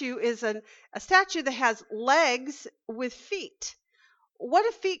statue is a statue that has legs with feet. What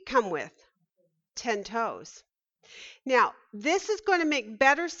do feet come with? 10 toes. Now, this is going to make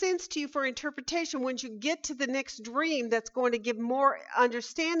better sense to you for interpretation once you get to the next dream that's going to give more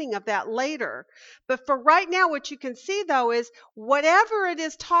understanding of that later. But for right now, what you can see, though, is whatever it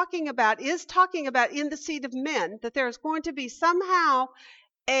is talking about in the seed of men, that there's going to be somehow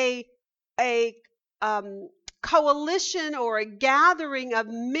a coalition or a gathering of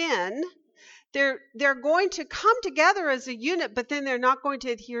men. They're going to come together as a unit, but then they're not going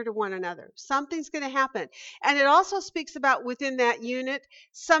to adhere to one another. Something's going to happen. And it also speaks about within that unit,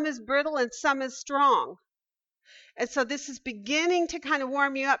 some is brittle and some is strong. And so this is beginning to kind of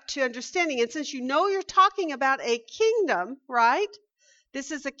warm you up to understanding. And since you know you're talking about a kingdom, right?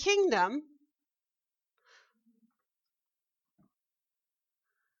 This is a kingdom.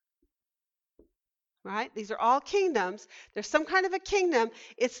 Right? These are all kingdoms. There's some kind of a kingdom.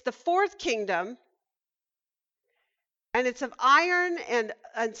 It's the fourth kingdom. And it's of iron, and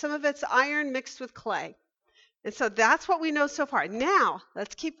some of it's iron mixed with clay. And so that's what we know so far. Now,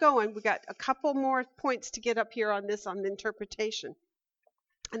 let's keep going. We got a couple more points to get up here on this, on the interpretation.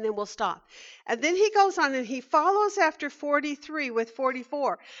 And then we'll stop. And then he goes on and he follows after 43 with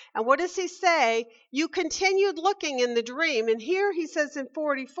 44. And what does he say? You continued looking in the dream. And here he says in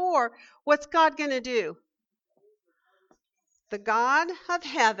 44, what's God going to do? The God of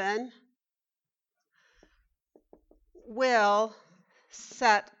heaven will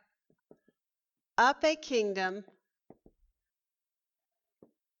set up a kingdom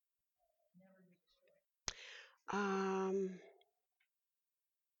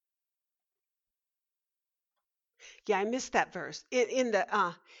yeah, I missed that verse. In the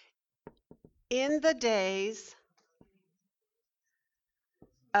days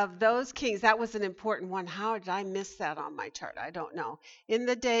of those kings. That was an important one. How did I miss that on my chart? I don't know. In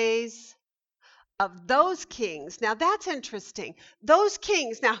the days of those kings. Now that's interesting. Those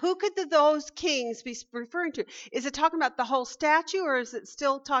kings. Now who could those kings be referring to? Is it talking about the whole statue, or is it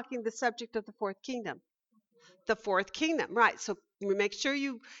still talking the subject of the fourth kingdom? The fourth kingdom, right. So make sure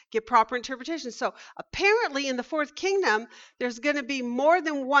you get proper interpretation. So apparently in the fourth kingdom, there's going to be more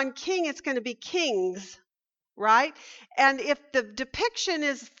than one king. It's going to be kings, right? And if the depiction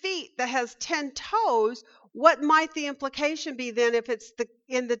is feet that has 10 toes, what might the implication be then if it's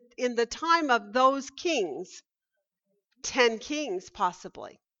in the time of those kings? 10 kings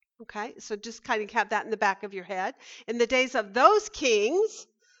possibly. Okay, so just kind of have that in the back of your head. In the days of those kings,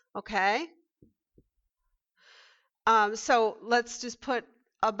 okay. So let's just put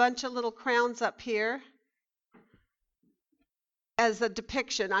a bunch of little crowns up here as a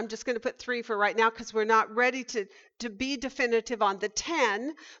depiction. I'm just going to put 3 for right now because we're not ready to be definitive on the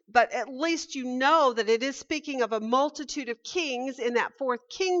 10, but at least you know that it is speaking of a multitude of kings in that fourth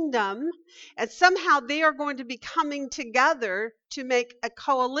kingdom, and somehow they are going to be coming together to make a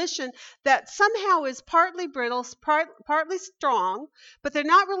coalition that somehow is partly brittle, partly strong, but they're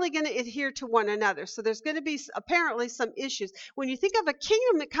not really going to adhere to one another. So there's going to be apparently some issues. When you think of a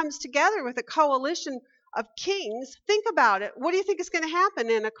kingdom that comes together with a coalition of kings, think about it. What do you think is going to happen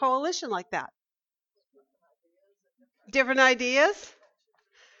in a coalition like that? Different ideas?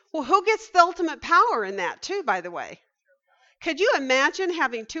 Well, who gets the ultimate power in that too, by the way? Could you imagine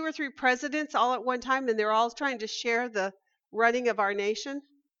having 2 or 3 presidents all at one time and they're all trying to share the running of our nation?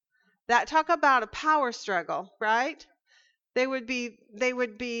 That talk about a power struggle, right? They would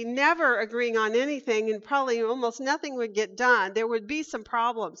be never agreeing on anything, and probably almost nothing would get done. There would be some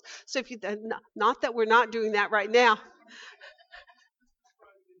problems. So if you, not that we're not doing that right now.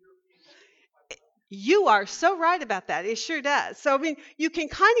 You are so right about that. It sure does. So, I mean, you can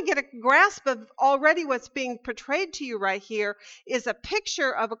kind of get a grasp of already what's being portrayed to you right here is a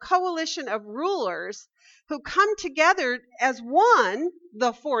picture of a coalition of rulers who come together as one,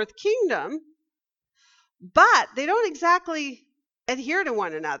 the fourth kingdom, but they don't exactly adhere to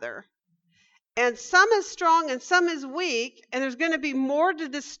one another. And some is strong and some is weak, and there's going to be more to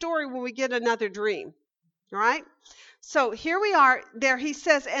this story when we get another dream. All right? So here we are. There he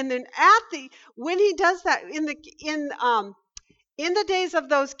says, and then when he does that in the days of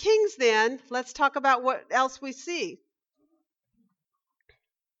those kings, then let's talk about what else we see.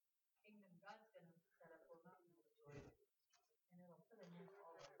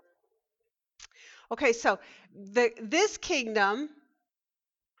 Okay, so this kingdom,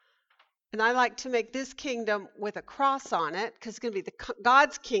 and I like to make this kingdom with a cross on it because it's going to be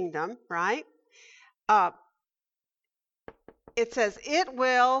God's kingdom, right? It says it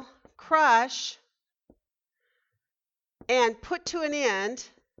will crush and put to an end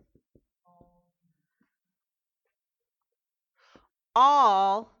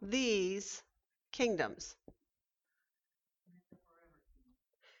all these kingdoms.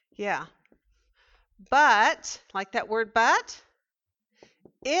 Yeah. But, like that word but,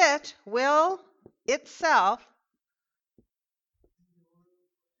 it will itself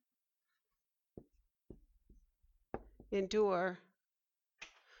endure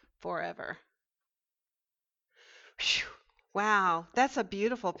forever. Whew. Wow, that's a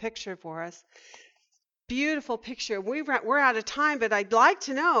beautiful picture for us. Beautiful picture. We're out of time, but I'd like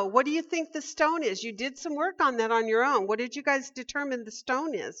to know, what do you think the stone is? You did some work on that on your own. What did you guys determine the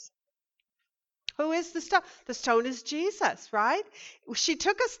stone is? Who is the stone? The stone is Jesus, right? She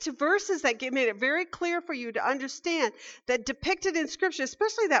took us to verses that made it very clear for you to understand that depicted in Scripture,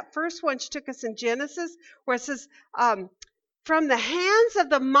 especially that first one she took us in Genesis, where it says, from the hands of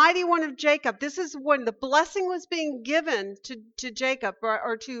the mighty one of Jacob. This is when the blessing was being given to Jacob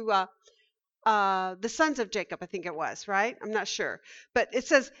or to the sons of Jacob, I think it was, right? I'm not sure. But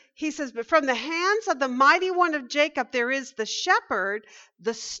he says, but from the hands of the mighty one of Jacob, there is the shepherd,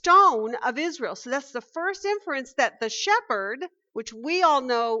 the stone of Israel. So that's the first inference that the shepherd, which we all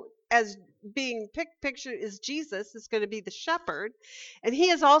know as being pictured is Jesus, is going to be the shepherd. And he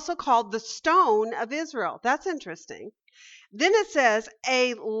is also called the stone of Israel. That's interesting. Then it says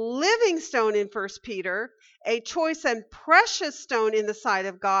a living stone in 1 Peter, a choice and precious stone in the sight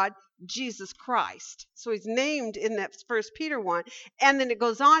of God, Jesus Christ. So he's named in that 1 Peter 1. And then it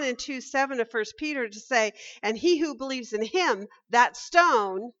goes on in 2:7 of 1 Peter to say, and he who believes in him, that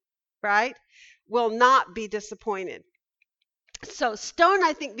stone, right, will not be disappointed. So stone,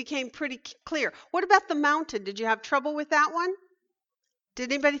 I think, became pretty clear. What about the mountain? Did you have trouble with that one?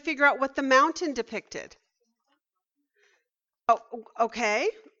 Did anybody figure out what the mountain depicted? Oh, okay.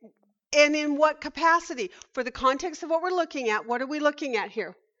 And in what capacity? For the context of what we're looking at, what are we looking at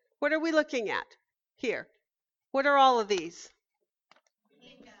here? What are we looking at here? What are all of these?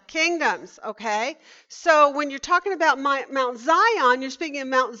 Kingdoms, okay? So when you're talking about Mount Zion, you're speaking of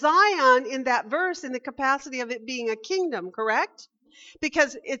Mount Zion in that verse in the capacity of it being a kingdom, correct?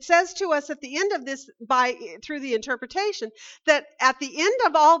 Because it says to us at the end of this, through the interpretation, that at the end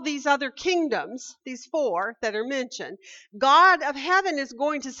of all these other kingdoms, these 4 that are mentioned, God of heaven is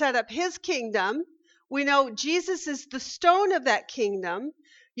going to set up his kingdom. We know Jesus is the stone of that kingdom.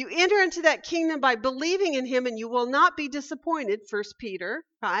 You enter into that kingdom by believing in him, and you will not be disappointed, 1 Peter,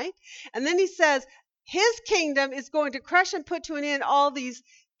 right? And then he says his kingdom is going to crush and put to an end all these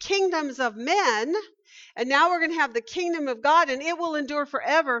kingdoms of men. And now we're going to have the kingdom of God, and it will endure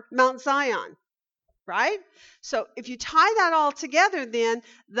forever, Mount Zion, right? So if you tie that all together, then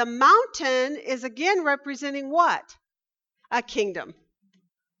the mountain is again representing what? A kingdom.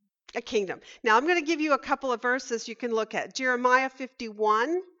 A kingdom. Now I'm going to give you a couple of verses you can look at. Jeremiah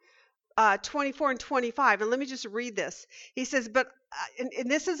 51, 24 and 25. And let me just read this. He says, and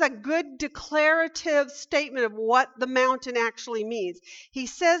this is a good declarative statement of what the mountain actually means. He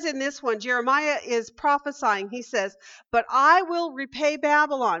says in this one, Jeremiah is prophesying. He says, but I will repay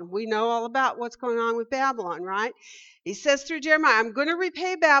Babylon. We know all about what's going on with Babylon, right? He says through Jeremiah, I'm going to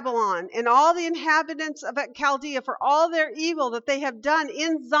repay Babylon and all the inhabitants of Chaldea for all their evil that they have done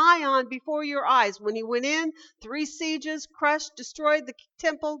in Zion before your eyes. When he went in, 3 sieges, crushed, destroyed the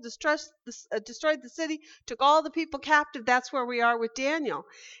temple, destroyed the city, took all the people captive. That's where we are with Daniel.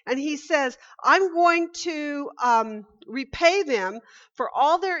 And he says, I'm going to repay them for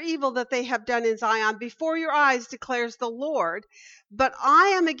all their evil that they have done in Zion before your eyes, declares the Lord. But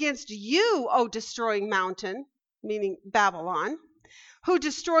I am against you, O destroying mountain, meaning Babylon, who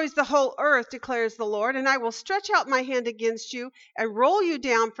destroys the whole earth, declares the Lord, and I will stretch out my hand against you and roll you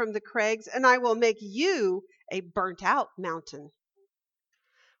down from the crags, and I will make you a burnt out mountain.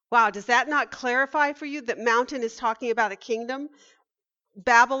 Wow, does that not clarify for you that mountain is talking about a kingdom?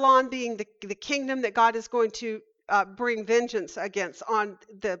 Babylon being the kingdom that God is going to bring vengeance against on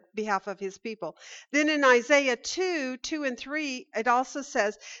the behalf of his people. Then in Isaiah 2 and 3, it also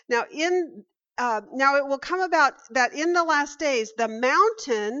says, now it will come about that in the last days, the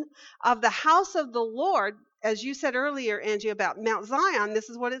mountain of the house of the Lord, as you said earlier, Angie, about Mount Zion, this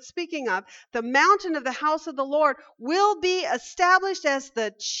is what it's speaking of. The mountain of the house of the Lord will be established as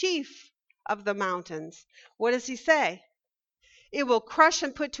the chief of the mountains. What does he say? It will crush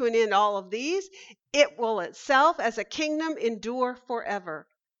and put to an end all of these. It will itself, as a kingdom, endure forever.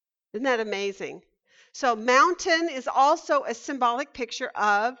 Isn't that amazing? So mountain is also a symbolic picture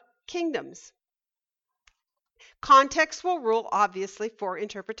of kingdoms. Context will rule, obviously, for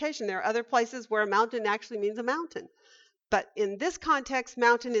interpretation. There are other places where a mountain actually means a mountain. But in this context,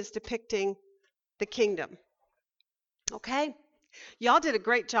 mountain is depicting the kingdom. Okay? Y'all did a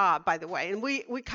great job, by the way. And we